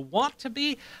where you want to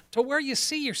be, to where you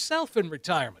see yourself in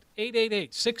retirement.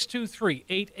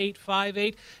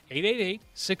 888-623-8858,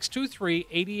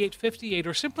 888-623-8858,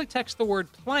 or simply text the word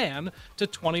PLAN to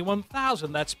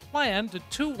 21,000. That's PLAN to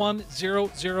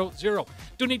 21000.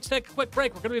 Do need to take a quick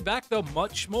break. We're going to be back, though,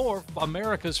 much more of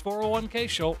America's 401k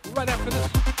show right after this.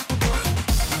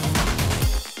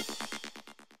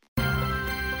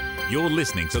 You're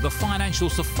listening to the Financial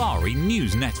Safari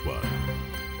News Network.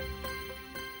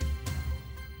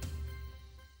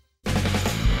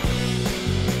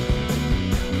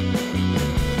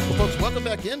 Folks, welcome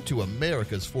back into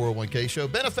America's 401k show.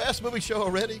 Been a fast-moving show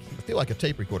already? I feel like a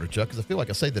tape recorder, Chuck, because I feel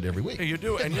like I say that every week. Hey, you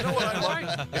do. And you know what I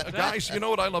loved? Guys, you know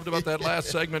what I loved about that last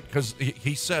segment? Because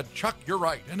he said, Chuck, you're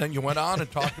right. And then you went on and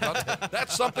talked about that.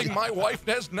 That's something my wife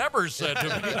has never said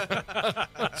to me.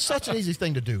 Such an easy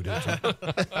thing to do, don't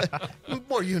you?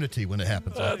 More unity when it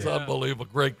happens. That's unbelievable.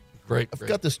 Great. I've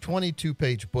got this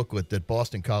 22-page booklet that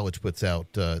Boston College puts out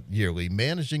yearly,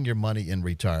 Managing Your Money in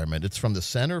Retirement. It's from the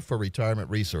Center for Retirement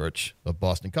Research of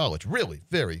Boston College. Really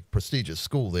very prestigious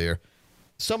school there.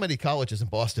 So many colleges in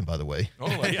Boston, by the way. Oh,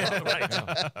 yeah, right.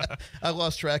 I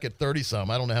lost track at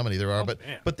 30-some. I don't know how many there are. But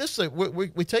this,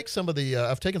 we take some of the,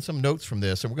 I've taken some notes from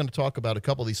this, and we're going to talk about a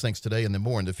couple of these things today and then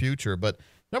more in the future. But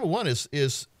number one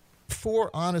is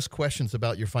 4 honest questions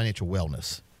about your financial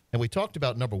wellness. And we talked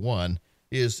about number 1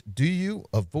 is, do you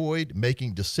avoid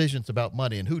making decisions about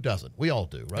money? And who doesn't? We all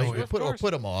do, right? Oh, yeah. Or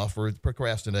put them off or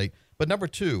procrastinate. But number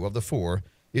 2 of the 4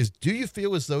 is, do you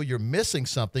feel as though you're missing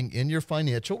something in your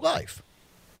financial life?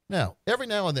 Now, every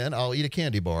now and then I'll eat a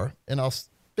candy bar and I'll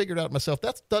figured out myself,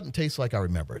 that doesn't taste like I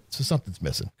remember it. So something's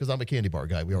missing because I'm a candy bar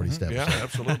guy. We already established Yeah, that.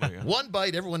 absolutely. Yeah. One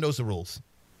bite, everyone knows the rules.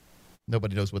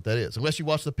 Nobody knows what that is. Unless you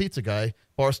watch the pizza guy,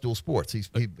 Barstool Sports. He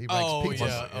ranks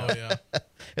pizza. Oh, yeah.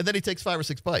 And then he takes 5 or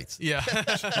 6 bites. Yeah.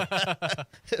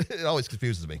 It always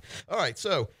confuses me. All right,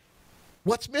 so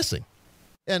what's missing?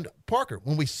 And Parker,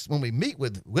 when we meet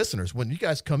with listeners, when you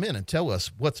guys come in and tell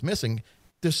us what's missing,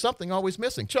 there's something always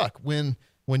missing. Chuck, when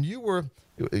you were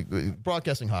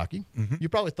broadcasting hockey, you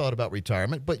probably thought about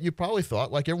retirement, but you probably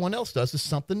thought, like everyone else does, there's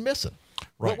something missing.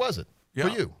 Right. What was it? Yeah.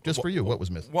 For you, just for you, what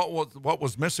was missing? What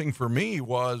was missing for me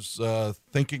was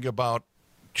thinking about,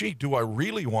 gee, do I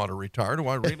really want to retire? Do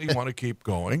I really want to keep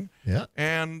going? Yeah.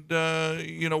 And,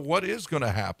 what is going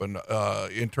to happen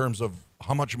in terms of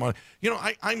how much money?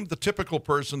 I'm the typical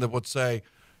person that would say,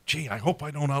 gee, I hope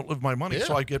I don't outlive my money. Yeah.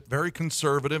 So I get very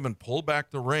conservative and pull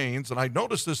back the reins. And I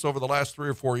noticed this over the last 3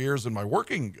 or 4 years in my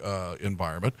working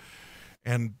environment.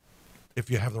 And if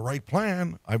you have the right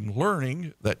plan, I'm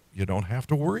learning that you don't have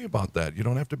to worry about that. You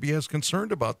don't have to be as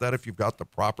concerned about that if you've got the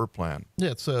proper plan. Yeah,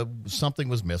 it's something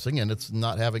was missing, and it's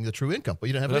not having the true income. But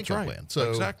you don't have an That's income right. plan. So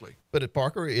Exactly. But at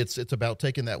Parker, it's about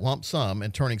taking that lump sum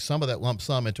and turning some of that lump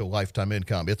sum into a lifetime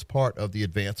income. It's part of the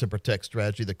advance and protect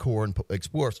strategy, the core and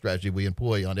explore strategy we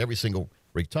employ on every single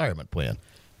retirement plan.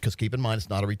 Because keep in mind, it's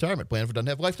not a retirement plan if it doesn't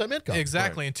have lifetime income.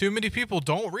 Exactly. And too many people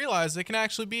don't realize it can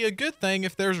actually be a good thing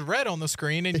if there's red on the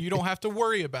screen and you don't have to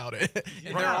worry about it.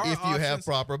 And there are If you have options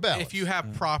proper balance. If you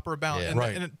have proper balance. Yeah. And,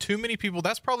 Right. and too many people,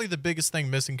 that's probably the biggest thing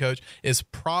missing, Coach, is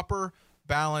proper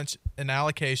balance and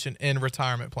allocation in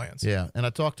retirement plans. Yeah, and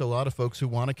I talked to a lot of folks who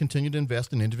want to continue to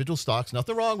invest in individual stocks.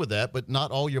 Nothing wrong with that, but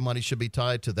not all your money should be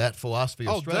tied to that philosophy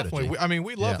or strategy. Definitely.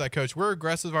 We love Yeah. that, Coach. We're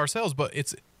aggressive ourselves, but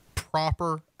it's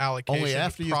proper allocation. Only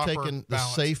after you've proper taken the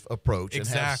balance. safe approach and has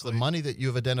Exactly. the money that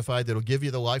you've identified that'll give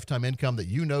you the lifetime income that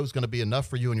you know is going to be enough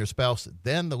for you and your spouse,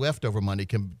 then the leftover money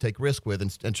can take risk with.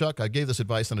 And Chuck, I gave this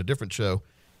advice on a different show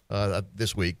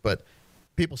this week, but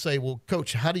people say, well,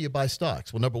 Coach, how do you buy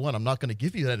stocks? Well, number one, I'm not going to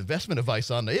give you that investment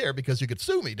advice on the air because you could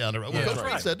sue me down the road. Well, Yeah. Coach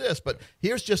Reed said this, but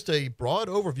here's just a broad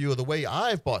overview of the way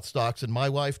I've bought stocks in my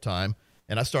lifetime,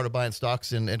 and I started buying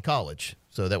stocks in college.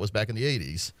 So that was back in the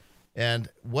 80s. And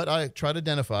what I try to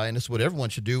identify, and this is what everyone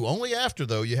should do, only after,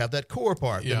 though, you have that core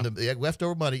part, Yeah. and the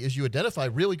leftover money, is you identify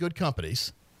really good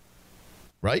companies,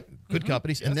 right? Good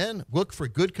companies, and then look for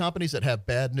good companies that have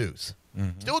bad news.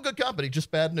 Still a good company,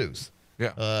 just bad news.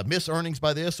 Yeah. Miss earnings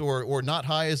by this or not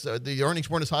high as the earnings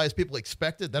weren't as high as people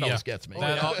expected. That always gets me.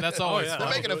 That's always yeah. They're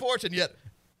fun. making a fortune, yet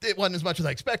it wasn't as much as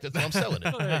I expected, so I'm selling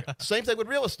it. Same thing with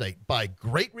real estate. Buy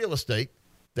great real estate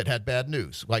that had bad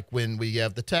news, like when we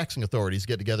have the taxing authorities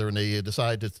get together and they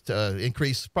decide to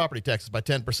increase property taxes by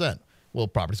 10%. Well,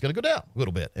 property's going to go down a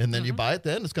little bit. And then you buy it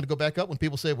then. It's going to go back up when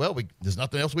people say, well, there's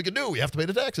nothing else we can do. We have to pay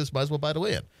the taxes. Might as well buy the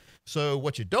land. So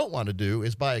what you don't want to do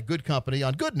is buy a good company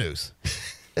on good news.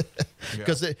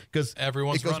 Because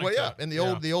Everyone's it goes running way to up. it. And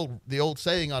Yeah. the old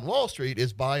saying on Wall Street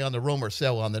is buy on the rumor,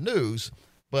 sell on the news.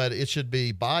 But it should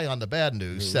be buy on the bad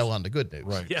news, sell on the good news.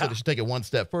 Right. Yeah. So they should take it one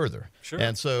step further. Sure.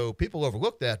 And so people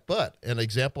overlook that. But an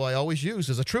example I always use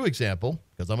is a true example,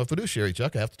 because I'm a fiduciary,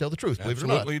 Chuck. I have to tell the truth, believe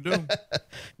Absolutely it or not. do.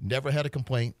 Never had a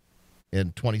complaint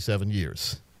in 27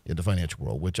 years in the financial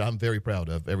world, which I'm very proud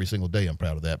of. Every single day I'm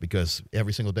proud of that, because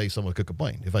every single day someone could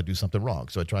complain if I do something wrong.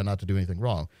 So I try not to do anything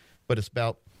wrong. But it's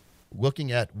about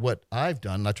looking at what I've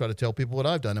done, and I try to tell people what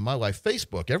I've done in my life.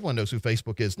 Facebook, everyone knows who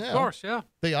Facebook is now. Of course, yeah.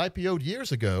 They IPO'd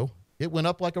years ago. It went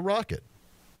up like a rocket.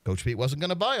 Coach Pete wasn't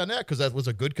going to buy on that because that was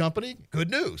a good company. Good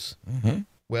news.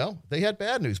 Well, they had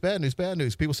bad news.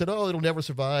 People said, oh, it'll never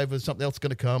survive. There's something else going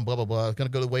to come, blah, blah, blah. It's going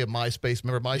to go the way of MySpace.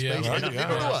 Remember MySpace? Yeah, Neither do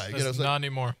I. That's not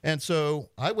anymore. And so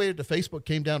I waited till Facebook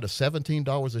came down to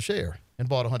 $17 a share and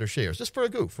bought 100 shares just for a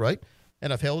goof, right?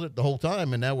 And I've held it the whole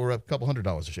time, and now we're up a couple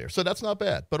 $100 a share. So that's not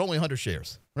bad, but only 100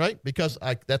 shares, right? Because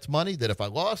that's money that if I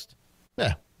lost,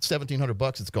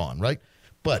 $1,700, it's gone, right?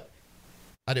 But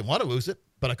I didn't want to lose it,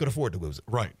 but I could afford to lose it.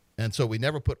 Right. And so we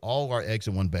never put all our eggs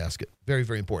in one basket. Very,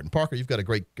 very important. Parker, you've got a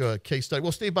great case study.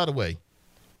 Well, Steve, by the way,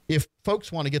 if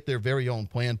folks want to get their very own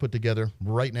plan put together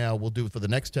right now, we'll do it for the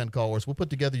next 10 callers. We'll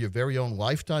put together your very own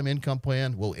lifetime income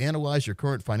plan. We'll analyze your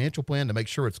current financial plan to make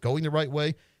sure it's going the right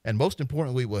way. And most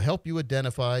importantly, we'll help you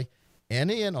identify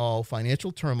any and all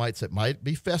financial termites that might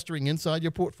be festering inside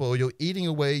your portfolio, eating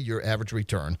away your average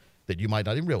return that you might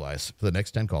not even realize for the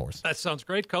next 10 callers. That sounds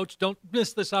great, Coach. Don't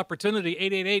miss this opportunity.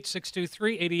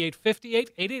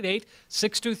 888-623-8858,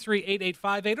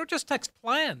 888-623-8858, or just text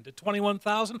PLAN to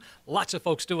 21,000. Lots of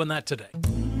folks doing that today.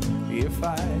 If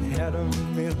I had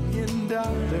 $1 million,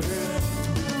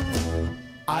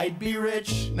 I'd be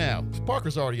rich. Now,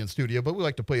 Parker's already in studio, but we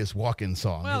like to play his walk-in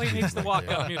song. Well, he needs the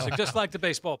walk-up music, just like the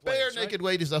baseball players. Bare Naked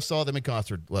Ladies. I saw them in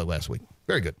concert last week.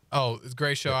 Very good. Oh, it's a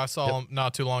great show. I saw them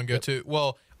not too long ago, too.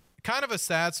 Well, kind of a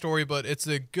sad story, but it's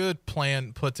a good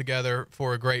plan put together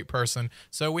for a great person.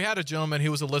 So we had a gentleman, he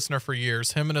was a listener for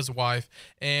years, him and his wife,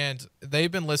 and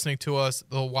they've been listening to us.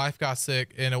 The wife got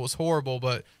sick, and it was horrible,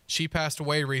 but she passed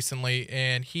away recently,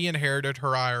 and he inherited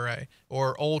her IRA,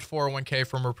 or old 401k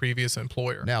from her previous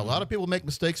employer. Now, a lot of people make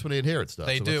mistakes when they inherit stuff.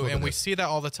 They do, and we see that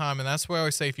all the time, and that's why I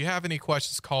always say, if you have any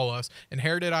questions, call us.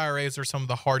 Inherited IRAs are some of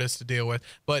the hardest to deal with,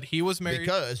 but he was married.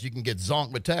 Because you can get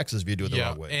zonked with taxes if you do it the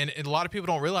wrong way. And a lot of people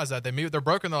don't realize that. They meet with their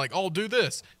broker, and they're like, oh, do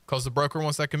this, because the broker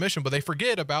wants that commission, but they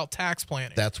forget about tax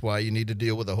planning. That's why you need to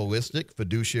deal with a holistic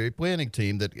fiduciary planning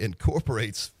team that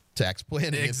incorporates tax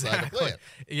planning inside the plan.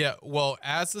 Yeah, well,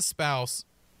 as the spouse,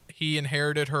 he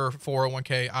inherited her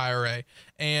 401k IRA,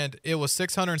 and it was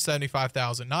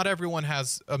 $675,000. Not everyone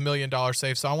has $1 million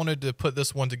saved, so I wanted to put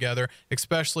this one together,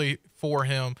 especially for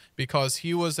him, because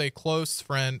he was a close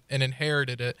friend and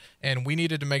inherited it, and we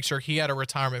needed to make sure he had a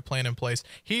retirement plan in place.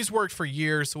 He's worked for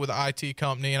years with an IT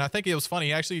company, and I think it was funny.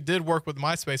 He actually did work with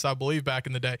MySpace, I believe, back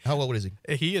in the day. How old is he?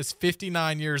 He is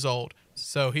 59 years old.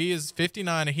 So he is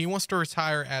 59, and he wants to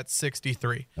retire at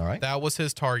 63. All right. That was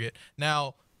his target.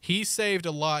 Now, he saved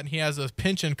a lot, and he has a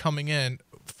pension coming in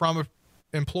from an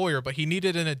employer, but he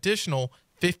needed an additional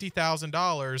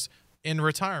 $50,000 in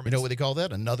retirement. You know what they call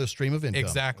that? Another stream of income.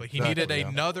 Exactly. He needed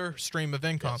another stream of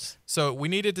income. Yes. So we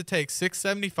needed to take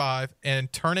 $675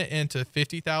 and turn it into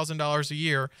 $50,000 a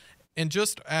year in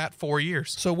just at 4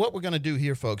 years. So what we're going to do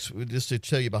here, folks, just to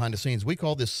tell you behind the scenes, we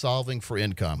call this solving for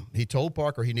income. He told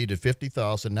Parker he needed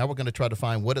 $50,000. Now we're going to try to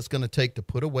find what it's going to take to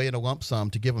put away in a lump sum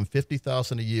to give him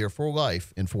 $50,000 a year for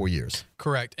life in 4 years.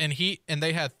 Correct. And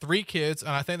they had 3 kids,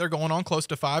 and I think they're going on close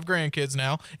to 5 grandkids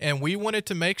now. And we wanted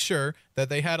to make sure that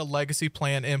they had a legacy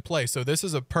plan in place. So this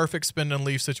is a perfect spend and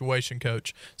leave situation,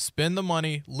 Coach. Spend the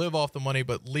money, live off the money,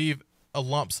 but leave a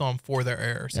lump sum for their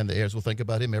heirs. And the heirs will think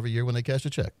about him every year when they cash a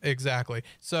check. Exactly.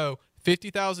 So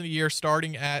 $50,000 a year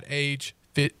starting at age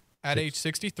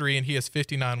 63, and he is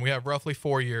 59. We have roughly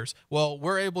 4 years. Well,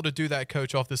 we're able to do that,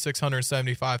 Coach, off the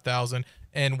 $675,000,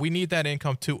 and we need that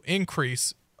income to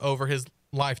increase over his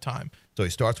lifetime. So he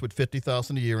starts with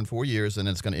 $50,000 a year in 4 years, and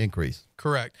then it's going to increase.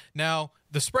 Correct. Now,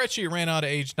 the spreadsheet ran out at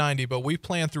age 90, but we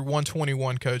planned through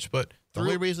 121, Coach. But the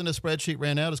only reason the spreadsheet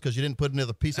ran out is because you didn't put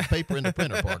another piece of paper in the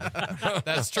printer, Parker.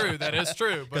 That's true. That is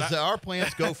true. Because our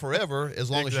plans go forever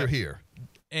as long as you're here.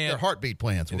 And they're heartbeat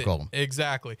plans, we'll call them.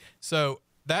 Exactly. So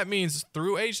that means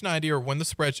through age 90, or when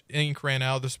the ink ran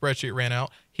out, the spreadsheet ran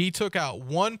out, he took out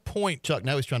 1 point. Chuck,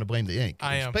 now he's trying to blame the ink.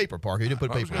 I am. Paper, Parker. You didn't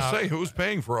put paper. I was going to say, who's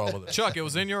paying for all of this? Chuck, it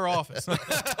was in your office.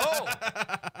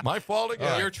 My fault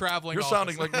again. You're traveling. You're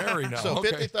sounding like Mary now. So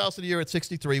 $50,000 a year at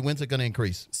 63. When's it going to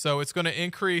increase? So it's going to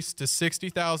increase to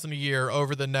 $60,000 a year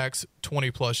over the next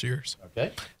 20 plus years.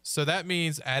 Okay. So that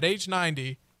means at age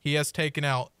 90, he has taken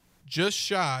out just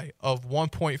shy of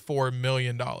 $1.4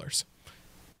 million.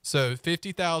 So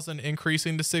 $50,000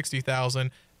 increasing to $60,000.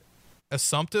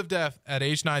 Assumptive death at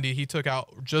age 90, he took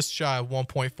out just shy of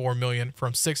 $1.4 million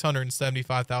from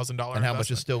 $675,000. And how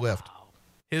much is still left?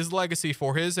 His legacy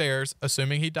for his heirs,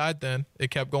 assuming he died then,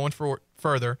 it kept going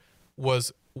further,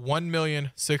 was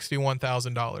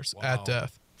 $1,061,000 at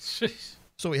death.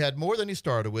 So he had more than he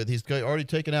started with. He's already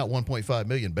taken out $1.5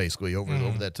 million basically over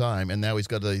that time, and now he's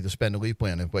got the spend and leave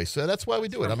plan in place. So that's why we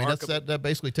do it. I mean, that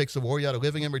basically takes the worry out of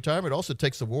living in retirement. It also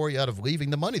takes the worry out of leaving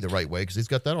the money the right way because he's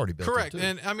got that already built in. Correct.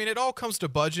 And I mean, it all comes to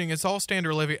budgeting. It's all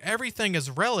standard living. Everything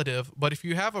is relative, but if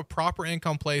you have a proper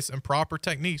income place and proper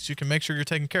techniques, you can make sure you're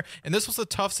taking care. And this was a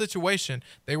tough situation.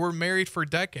 They were married for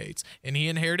decades, and he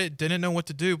inherited, didn't know what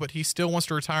to do, but he still wants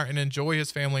to retire and enjoy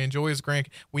his family, enjoy his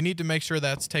grandkids. We need to make sure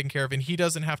that's taken care of, and he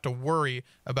doesn't have to worry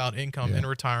about income in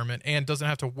retirement and doesn't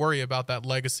have to worry about that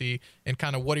legacy and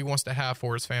kind of what he wants to have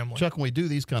for his family. Chuck, when we do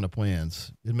these kind of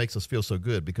plans, it makes us feel so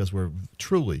good because we're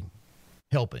truly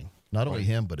helping not only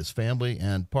him but his family.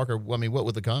 And Parker, I mean, what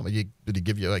was the comment? Did he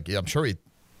give you, like, I'm sure he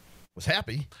was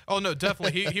happy. Oh, no,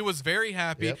 definitely. He was very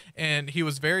happy and he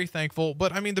was very thankful.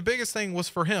 But, I mean, the biggest thing was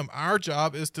for him. Our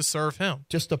job is to serve him.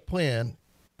 Just a plan.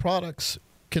 Products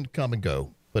can come and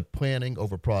go, but planning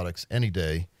over products any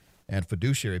day. And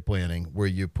fiduciary planning, where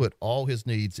you put all his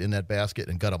needs in that basket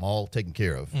and got them all taken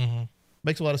care of. Mm-hmm.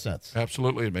 Makes a lot of sense.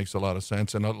 Absolutely. It makes a lot of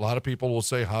sense. And a lot of people will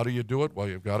say, how do you do it? Well,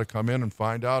 you've got to come in and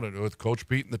find out with Coach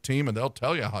Pete and the team, and they'll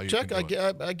tell you how you Chuck, can do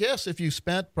it. I guess if you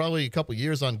spent probably a couple of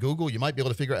years on Google, you might be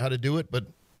able to figure out how to do it. But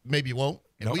maybe you won't.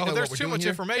 And we know there's what we're too doing much here.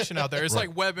 information out there. It's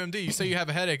like WebMD. You say you have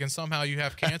a headache and somehow you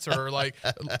have cancer or like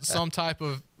some type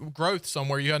of growth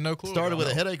somewhere you had no clue. Started about.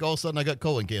 with a headache, all of a sudden I got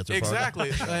colon cancer.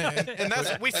 Exactly. and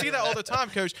that's we see that all the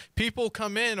time, Coach. People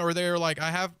come in or they're like,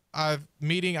 I've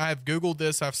Googled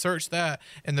this, I've searched that,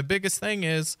 and the biggest thing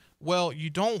is, well, you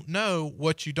don't know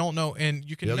what you don't know, and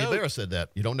you can Yogi know. Berra said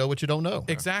that. You don't know what you don't know.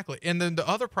 Exactly. And then the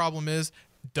other problem is,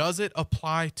 does it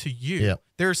apply to you? Yeah.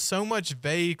 There's so much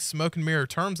vague smoke and mirror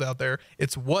terms out there.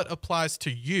 It's what applies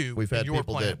to you. We've had in your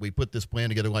people plan. that we put this plan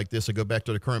together like this and go back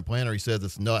to the current planner. He says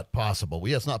it's not possible. Well,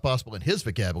 yeah, it's not possible in his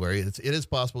vocabulary. It is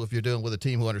possible if you're dealing with a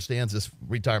team who understands this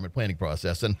retirement planning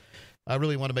process. And I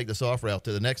really want to make this offer out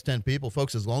to the next 10 people.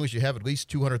 Folks, as long as you have at least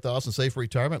 $200,000 saved for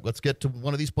retirement, let's get to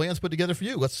one of these plans put together for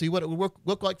you. Let's see what it would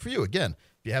look like for you. Again,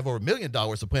 if you have over $1 million,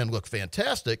 the plan will look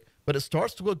fantastic, but it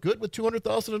starts to look good with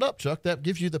 $200,000 and up, Chuck. That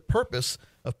gives you the purpose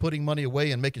of putting money away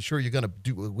and making sure you're going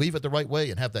to leave it the right way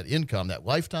and have that income, that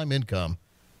lifetime income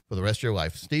for the rest of your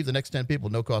life. Steve, the next 10 people,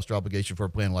 no cost or obligation for a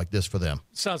plan like this for them.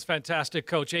 Sounds fantastic,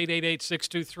 Coach.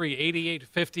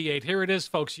 888-623-8858. Here it is,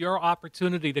 folks, your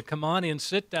opportunity to come on in,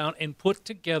 sit down, and put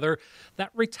together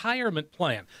that retirement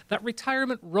plan, that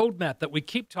retirement roadmap that we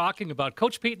keep talking about.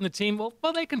 Coach Pete and the team, well,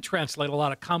 they can translate a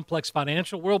lot of complex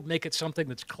financial world, make it something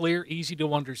that's clear, easy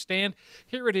to understand.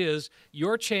 Here it is,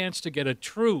 your chance to get a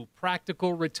true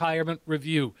practical retirement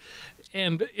review.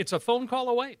 And it's a phone call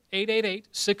away,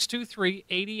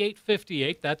 888-623-8858.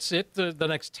 That's it. The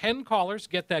next 10 callers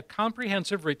get that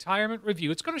comprehensive retirement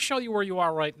review. It's going to show you where you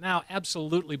are right now,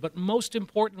 absolutely. But most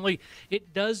importantly,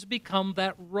 it does become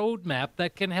that roadmap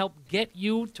that can help get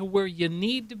you to where you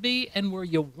need to be and where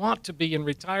you want to be in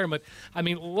retirement. I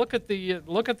mean, look at the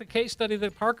case study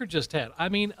that Parker just had. I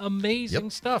mean, amazing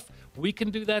stuff. We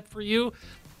can do that for you.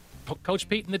 Coach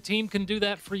Pete and the team can do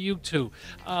that for you, too.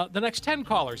 The next 10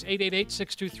 callers,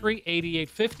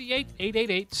 888-623-8858,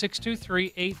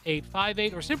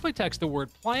 888-623-8858, or simply text the word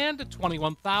PLAN to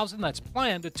 21,000. That's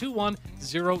PLAN to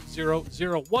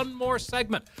 21000. One more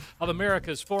segment of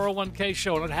America's 401k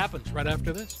show, and it happens right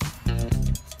after this.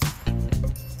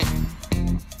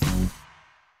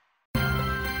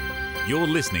 You're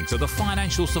listening to the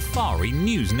Financial Safari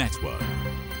News Network.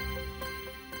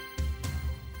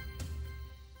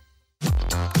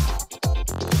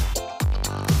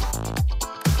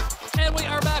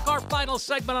 Final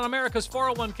segment on America's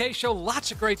 401k show.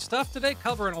 Lots of great stuff today,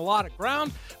 covering a lot of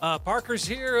ground. Parker's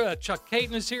here. Chuck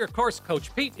Caton is here. Of course,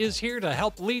 Coach Pete is here to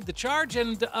help lead the charge.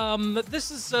 And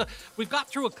this is we've got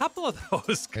through a couple of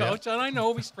those, Coach. And I know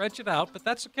we stretch it out, but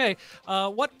that's okay.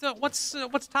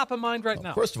 What's top of mind right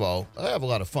now? First of all, I have a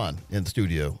lot of fun in the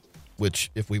studio.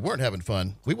 Which, if we weren't having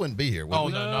fun, we wouldn't be here. No,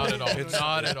 not at all.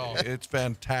 Not at all. It's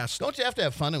fantastic. Don't you have to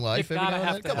have fun in life? You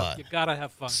gotta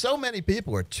have fun. So many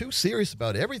people are too serious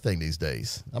about everything these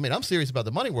days. I mean, I'm serious about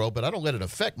the money world, but I don't let it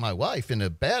affect my life in a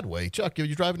bad way. Chuck, you're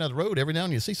driving down the road every now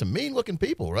and you see some mean-looking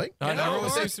people, right? Everyone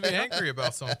seems to be angry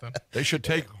about something. They should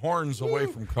take horns away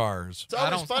from cars. It's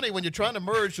always funny when you're trying to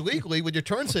merge legally with your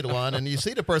turn signal on, and you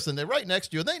see the person they're right next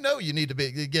to you, and they know you need to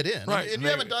get in. Right. And you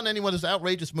haven't done any of those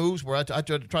outrageous moves where I try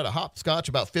to hopscotch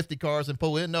about 50 cars and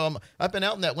pull in. No, I've been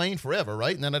out in that lane forever,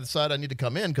 right? And then I decide I need to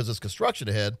come in because there's construction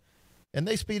ahead, and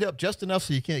they speed up just enough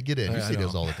so you can't get in. You see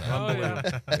those all the time. Oh,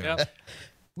 yeah. Yep.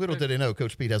 Little did they know,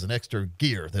 Coach Pete has an extra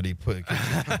gear that he put. All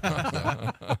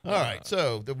right,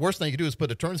 so the worst thing you do is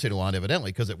put a turn signal on,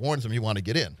 evidently, because it warns them you want to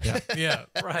get in. Yeah,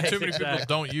 right. Too many people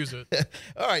don't use it.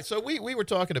 All right, so we were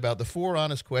talking about the 4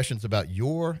 honest questions about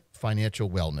your financial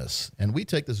wellness, and we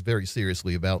take this very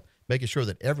seriously about making sure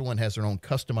that everyone has their own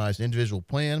customized individual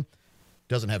plan,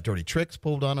 doesn't have dirty tricks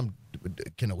pulled on them,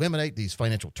 can eliminate these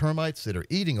financial termites that are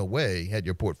eating away at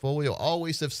your portfolio.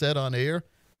 Always have said on air,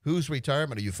 whose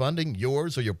retirement are you funding,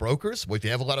 yours or your brokers? Well, if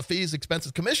you have a lot of fees,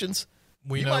 expenses, commissions,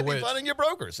 you might be funding your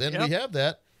brokers. And we have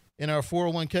that in our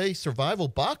 401k survival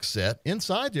box set.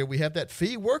 Inside there, we have that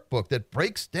fee workbook that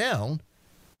breaks down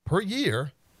per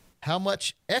year how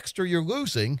much extra you're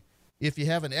losing if you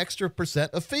have an extra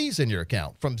percent of fees in your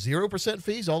account, from 0%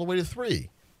 fees all the way to 3%.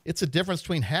 It's a difference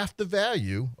between half the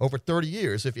value over 30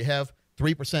 years if you have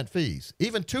 3% fees.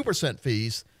 Even 2%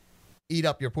 fees eat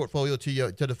up your portfolio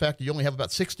to the fact that you only have about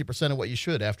 60% of what you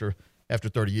should after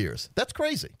 30 years. That's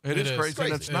crazy. It is crazy.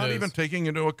 And it's not even taking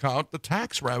into account the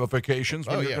tax ramifications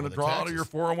when you're going to draw out of your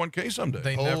 401k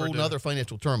someday. Whole another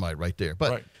financial termite right there.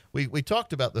 But we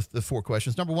talked about the 4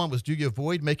 questions. Number 1 was, do you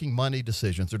avoid making money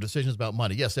decisions or decisions about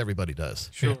money? Yes, everybody does.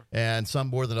 Sure. And some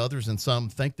more than others, and some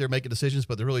think they're making decisions,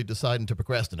 but they're really deciding to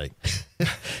procrastinate.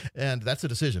 And that's a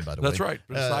decision, by the way. That's right.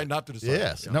 Decide not to decide.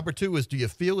 Yes. Yeah. Number 2 is, do you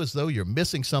feel as though you're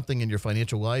missing something in your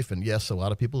financial life? And yes, a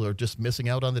lot of people are just missing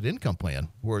out on that income plan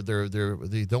where they're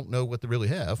they don't know what they really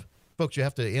have. Folks, you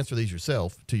have to answer these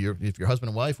yourself if your husband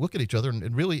and wife look at each other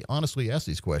and really honestly ask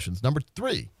these questions. Number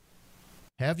 3,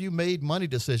 have you made money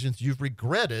decisions you've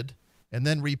regretted and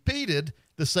then repeated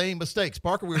the same mistakes?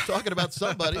 Parker, we were talking about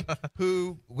somebody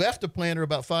who left a planner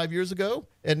about 5 years ago,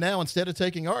 and now instead of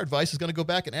taking our advice is going to go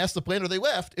back and ask the planner they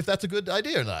left if that's a good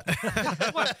idea or not.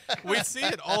 We see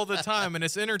it all the time, and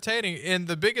it's entertaining. And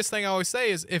the biggest thing I always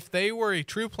say is if they were a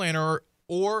true planner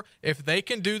or if they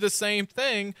can do the same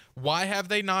thing, why have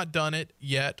they not done it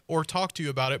yet or talked to you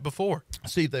about it before?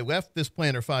 See, they left this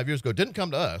planner 5 years ago, didn't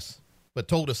come to us, but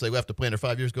told us they left a planner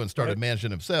 5 years ago and started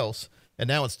managing themselves. And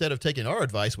now instead of taking our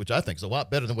advice, which I think is a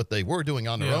lot better than what they were doing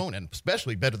on their own, and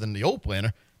especially better than the old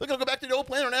planner, they're going to go back to the old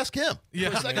planner and ask him for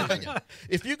a second opinion.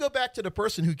 If you go back to the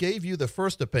person who gave you the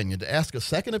first opinion to ask a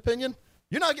second opinion,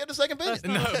 you're not getting a second opinion.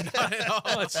 No, not at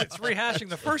all. It's rehashing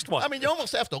the first one. I mean, you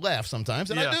almost have to laugh sometimes,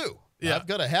 and I do. Yeah. I've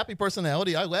got a happy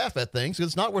personality. I laugh at things.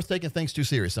 It's not worth taking things too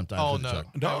serious sometimes. Oh, is it, no. Chuck?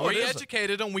 No, We it isn't.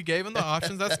 educated them. We gave them the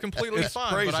options. That's completely It's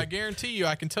fine. crazy. But I guarantee you,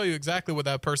 I can tell you exactly what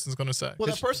that person's going to say. Well,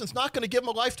 that person's not going to give him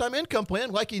a lifetime income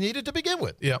plan like he needed to begin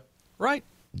with. Yeah. Right.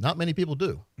 Not many people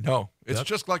do. No, it's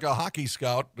just like a hockey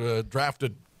scout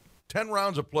drafted 10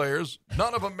 rounds of players.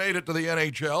 None of them made it to the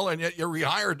NHL, and yet you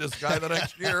rehired this guy the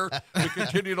next year to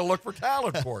continue to look for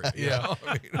talent for you. Yeah.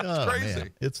 I mean, it's Oh,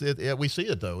 crazy. man. We see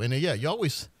it, though. And, you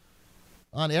always,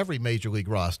 on every major league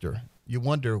roster, you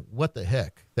wonder what the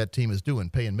heck that team is doing,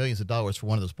 paying millions of dollars for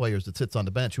one of those players that sits on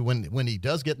the bench who, when he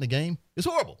does get in the game, is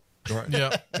horrible. Right.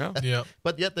 Yeah. Yeah. Yeah.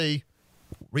 But yet they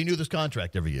renew this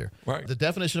contract every year. Right. The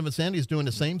definition of insanity is doing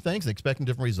the same things and expecting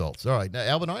different results. All right. Now,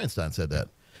 Albert Einstein said that.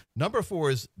 Number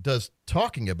 4 is, does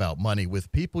talking about money with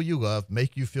people you love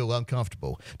make you feel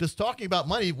uncomfortable? Does talking about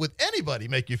money with anybody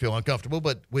make you feel uncomfortable,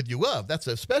 but with you love? That's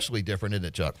especially different, isn't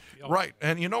it, Chuck? Right.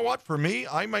 And you know what? For me,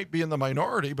 I might be in the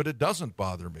minority, but it doesn't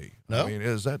bother me. No? I mean,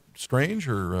 is that strange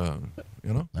or,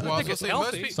 you know? Well, I was think it's gonna say, most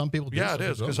healthy. people- Some people do. Yeah, some it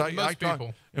is. people Because don't. I Most talk.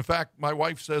 people. In fact, my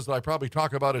wife says that I probably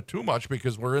talk about it too much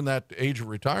because we're in that age of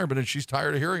retirement and she's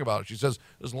tired of hearing about it. She says,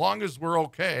 as long as we're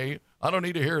okay, I don't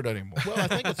need to hear it anymore. Well, I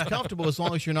think it's comfortable as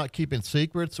long as you're not keeping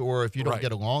secrets, or if you don't Right.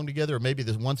 get along together, or maybe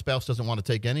this one spouse doesn't want to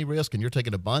take any risk and you're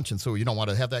taking a bunch, and so you don't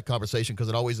want to have that conversation because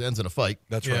it always ends in a fight.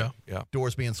 That's Yeah. right. Yeah.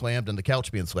 Doors being slammed and the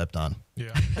couch being slept on.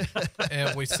 Yeah.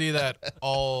 And we see that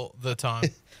all the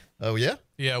time. Oh, yeah?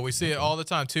 Yeah, we see it all the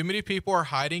time. Too many people are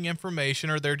hiding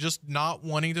information or they're just not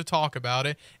wanting to talk about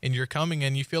it. And you're coming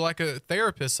in, you feel like a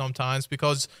therapist sometimes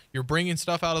because you're bringing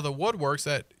stuff out of the woodworks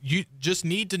that you just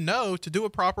need to know to do a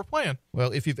proper plan.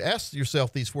 Well, if you've asked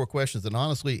yourself these 4 questions and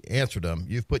honestly answered them,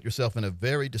 you've put yourself in a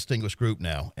very distinguished group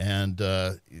now. And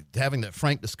having that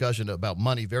frank discussion about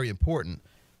money, very important.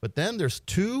 But then there's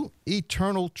 2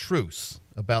 eternal truths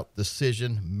about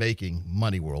decision-making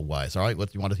money world-wise. All right,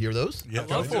 what, you want to hear those? Yeah.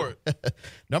 Go for it.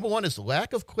 Number 1 is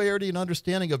lack of clarity and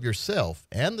understanding of yourself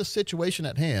and the situation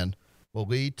at hand will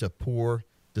lead to poor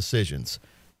decisions.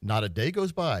 Not a day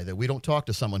goes by that we don't talk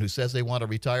to someone who says they want to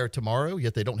retire tomorrow,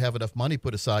 yet they don't have enough money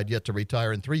put aside yet to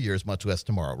retire in 3 years, much less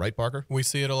tomorrow. Right, Parker? We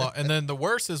see it a lot. And then the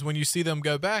worst is when you see them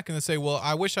go back and they say, well,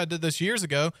 I wish I did this years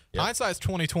ago. Yep. Hindsight's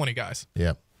 20/20, guys.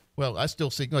 Yeah. Well, I still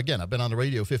see, again, I've been on the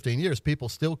radio 15 years. People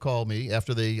still call me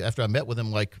after I met with them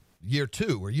like year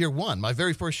 2 or year 1, my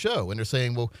very first show. And they're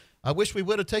saying, well, I wish we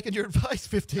would have taken your advice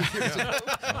 15 years ago.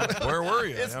 Where were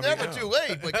you? It's I mean, never yeah. too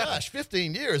late, but gosh,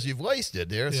 15 years you've wasted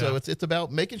there. So Yeah. it's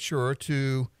about making sure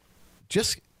to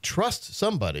just trust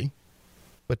somebody,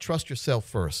 but trust yourself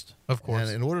first. Of course.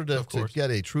 And in order to course. get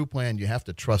a true plan, you have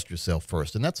to trust yourself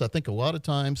first. And that's, I think, a lot of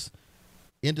times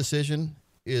indecision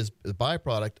is a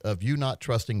byproduct of you not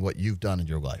trusting what you've done in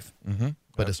your life. Mm-hmm.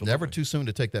 But it's never too soon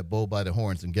to take that bull by the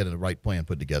horns and get the right plan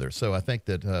put together. So I think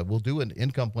that we'll do an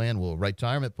income plan, we'll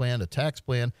retirement plan, a tax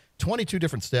plan, 22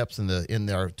 different steps in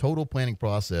our total planning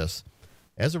process.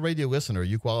 As a radio listener,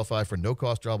 you qualify for no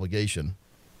cost or obligation.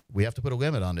 We have to put a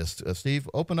limit on this. Steve,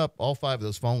 open up all 5 of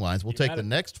those phone lines. We'll take the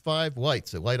next 5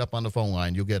 lights that light up on the phone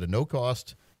line. You'll get a no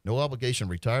cost, no obligation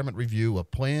retirement review, a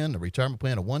retirement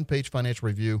plan, a 1-page financial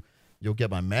review. You'll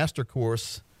get my master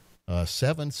course,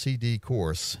 7 CD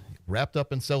course, wrapped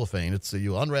up in cellophane.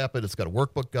 You unwrap it. It's got a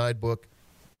workbook, guidebook,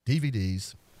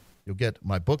 DVDs. You'll get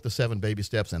my book, The 7 Baby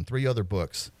Steps, and 3 other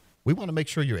books. We want to make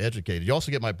sure you're educated. You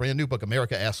also get my brand new book,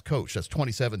 America Ask Coach. That's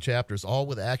 27 chapters, all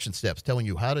with action steps, telling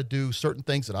you how to do certain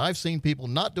things that I've seen people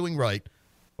not doing right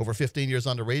over 15 years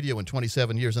on the radio and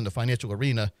 27 years in the financial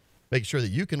arena, making sure that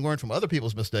you can learn from other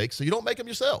people's mistakes so you don't make them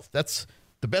yourself. That's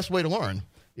the best way to learn,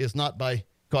 is not by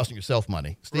costing yourself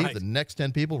money. Steve, Right. the next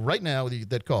 10 people right now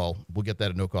that call will get that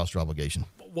at no cost or obligation.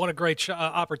 What a great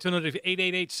opportunity.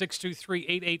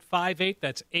 888-623-8858.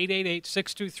 That's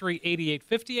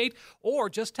 888-623-8858. Or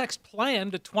just text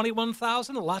PLAN to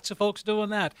 21,000. Lots of folks doing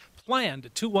that. PLAN to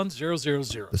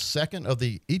 21000. The second of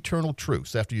the eternal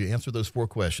truths after you answer those 4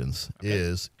 questions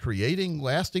is creating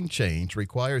lasting change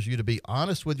requires you to be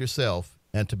honest with yourself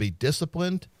and to be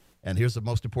disciplined. And here's the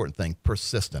most important thing,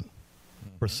 persistent.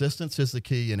 Persistence is the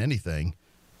key in anything.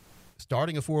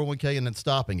 Starting a 401k and then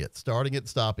stopping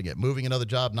it, moving another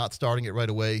job, not starting it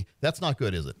right away. That's not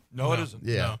good, is it? No, it isn't.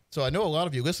 Yeah. No. So I know a lot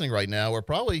of you listening right now are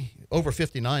probably over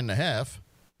 59 and a half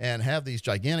and have these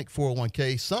gigantic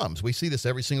 401k sums. We see this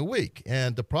every single week.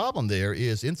 And the problem there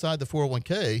is inside the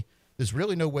 401k, there's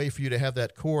really no way for you to have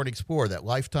that core and explore, that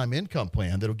lifetime income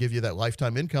plan that'll give you that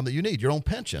lifetime income that you need, your own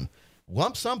pension.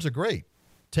 Lump sums are great.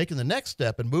 Taking the next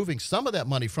step and moving some of that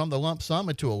money from the lump sum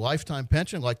into a lifetime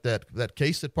pension like that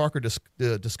case that Parker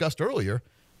discussed earlier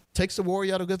takes the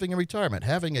worry out of living in retirement.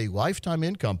 Having a lifetime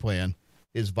income plan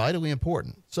is vitally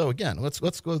important. So again, let's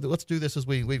do this as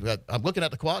I'm looking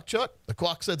at the clock, Chuck. The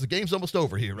clock says the game's almost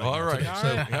over here right now. All right. today.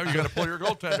 So now you got to pull your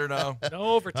goaltender now.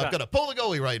 No overtime. I'm going to pull the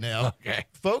goalie right now. Okay.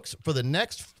 Folks, for the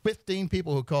next 15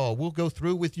 people who call, we'll go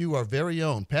through with you our very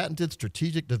own patented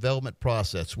strategic development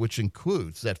process, which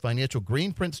includes that financial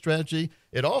green print strategy.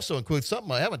 It also includes something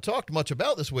I haven't talked much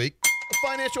about this week, a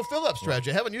financial fill-up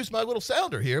strategy. I haven't used my little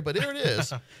sounder here, but here it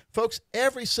is. Folks,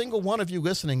 every single one of you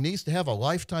listening needs to have a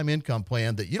lifetime income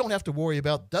plan that you don't have to worry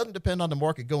about. Doesn't depend on the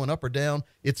market going up or down.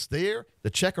 It's there. The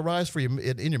check arrives for you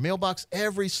in your mailbox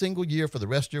every single year for the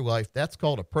rest of your life. That's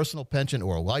called a personal pension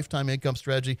or a lifetime income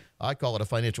strategy. I call it a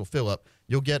financial fill-up.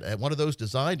 You'll get one of those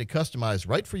designed and customized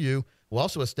right for you. We'll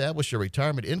also establish your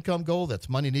retirement income goal. That's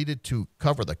money needed to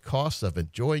cover the costs of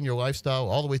enjoying your lifestyle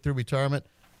all the way through retirement.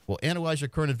 We'll analyze your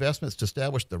current investments to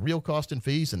establish the real cost and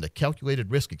fees and the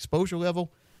calculated risk exposure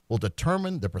level. We'll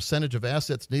determine the percentage of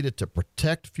assets needed to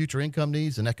protect future income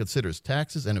needs, and that considers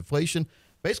taxes and inflation.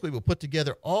 Basically, we'll put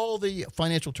together all the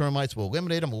financial termites. We'll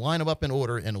eliminate them, line them up in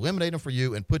order, and eliminate them for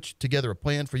you and put together a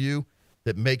plan for you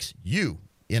that makes you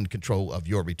in control of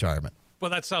your retirement. Well,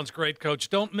 that sounds great, Coach.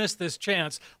 Don't miss this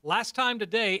chance. Last time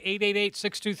today,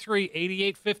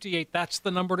 888-623-8858. That's the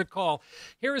number to call.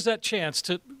 Here is that chance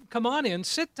to come on in,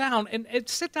 sit down, and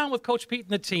sit down with Coach Pete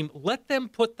and the team. Let them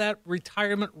put that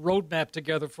retirement roadmap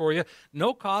together for you.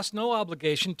 No cost, no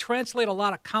obligation. Translate a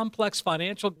lot of complex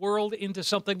financial world into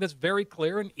something that's very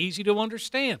clear and easy to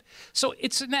understand. So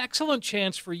it's an excellent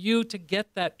chance for you to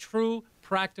get that true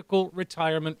practical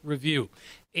retirement review.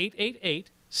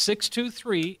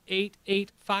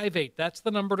 888-623-8858. That's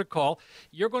the number to call.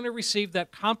 You're going to receive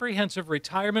that comprehensive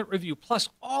retirement review, plus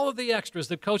all of the extras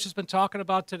that Coach has been talking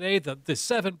about today, the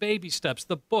 7 baby steps,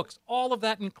 the books, all of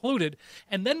that included.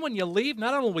 And then when you leave,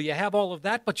 not only will you have all of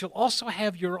that, but you'll also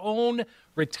have your own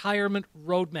retirement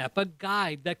roadmap, a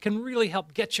guide that can really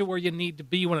help get you where you need to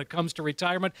be when it comes to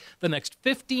retirement. The next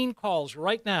 15 calls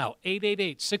right now,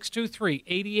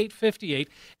 888-623-8858,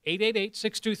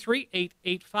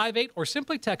 888-623-8858, or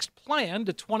simply text PLAN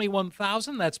to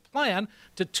 21,000. That's PLAN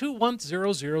to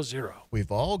 21000.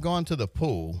 We've all gone to the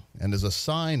pool, and there's a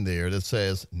sign there that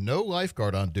says, no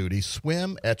lifeguard on duty,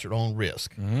 swim at your own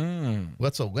risk.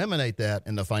 Let's eliminate that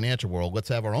in the financial world. Let's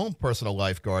have our own personal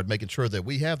lifeguard, making sure that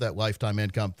we have that lifetime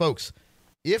income. Folks,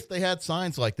 if they had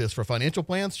signs like this for financial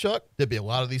plans, Chuck, there'd be a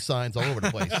lot of these signs all over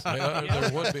the place. There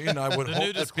would be, and I would The hope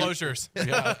new disclosures.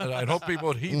 I'd hope people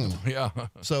would heed them. Yeah.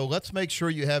 So let's make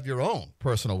sure you have your own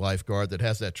personal lifeguard that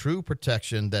has that true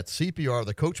protection, that CPR,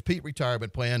 the Coach Pete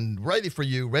retirement plan, ready for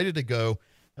you, ready to go.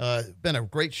 Been a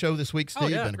great show this week, Steve.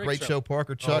 yeah, Been a great great show. show,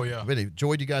 Parker, Chuck. Oh, yeah. Really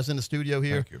enjoyed you guys in the studio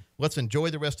here. Thank you. Let's enjoy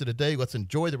the rest of the day. Let's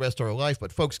enjoy the rest of our life.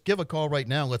 But, folks, give a call right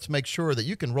now. Let's make sure that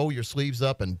you can roll your sleeves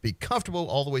up and be comfortable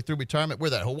all the way through retirement.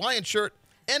 Wear that Hawaiian shirt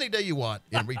any day you want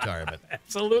in retirement.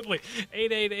 Absolutely.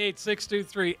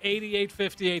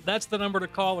 888-623-8858. That's the number to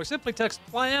call, or simply text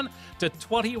PLAN to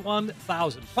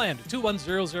 21,000. PLAN to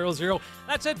 21000.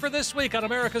 That's it for this week on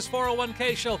America's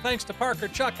 401k Show. Thanks to Parker,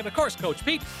 Chuck, and, of course, Coach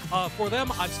Pete. For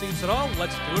them, I'm Steve Siddall.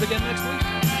 Let's do it again next week.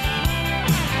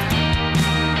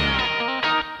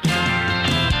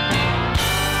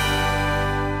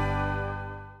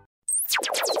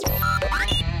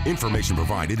 Information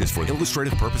provided is for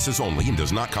illustrative purposes only and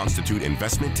does not constitute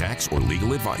investment, tax, or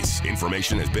legal advice.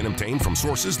 Information has been obtained from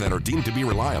sources that are deemed to be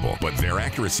reliable, but their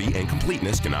accuracy and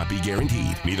completeness cannot be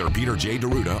guaranteed. Neither Peter J.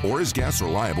 Deruta or his guests are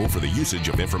liable for the usage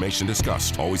of information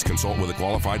discussed. Always consult with a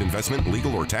qualified investment,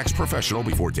 legal, or tax professional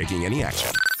before taking any action.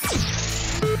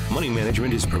 Money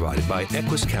management is provided by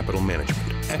Equus Capital Management.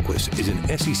 Equus is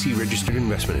an SEC-registered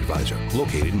investment advisor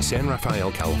located in San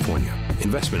Rafael, California.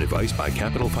 Investment advice by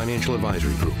Capital Financial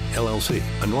Advisory Group, LLC,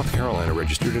 a North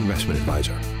Carolina-registered investment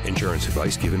advisor. Insurance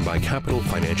advice given by Capital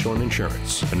Financial and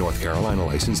Insurance, a North Carolina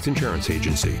licensed insurance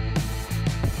agency.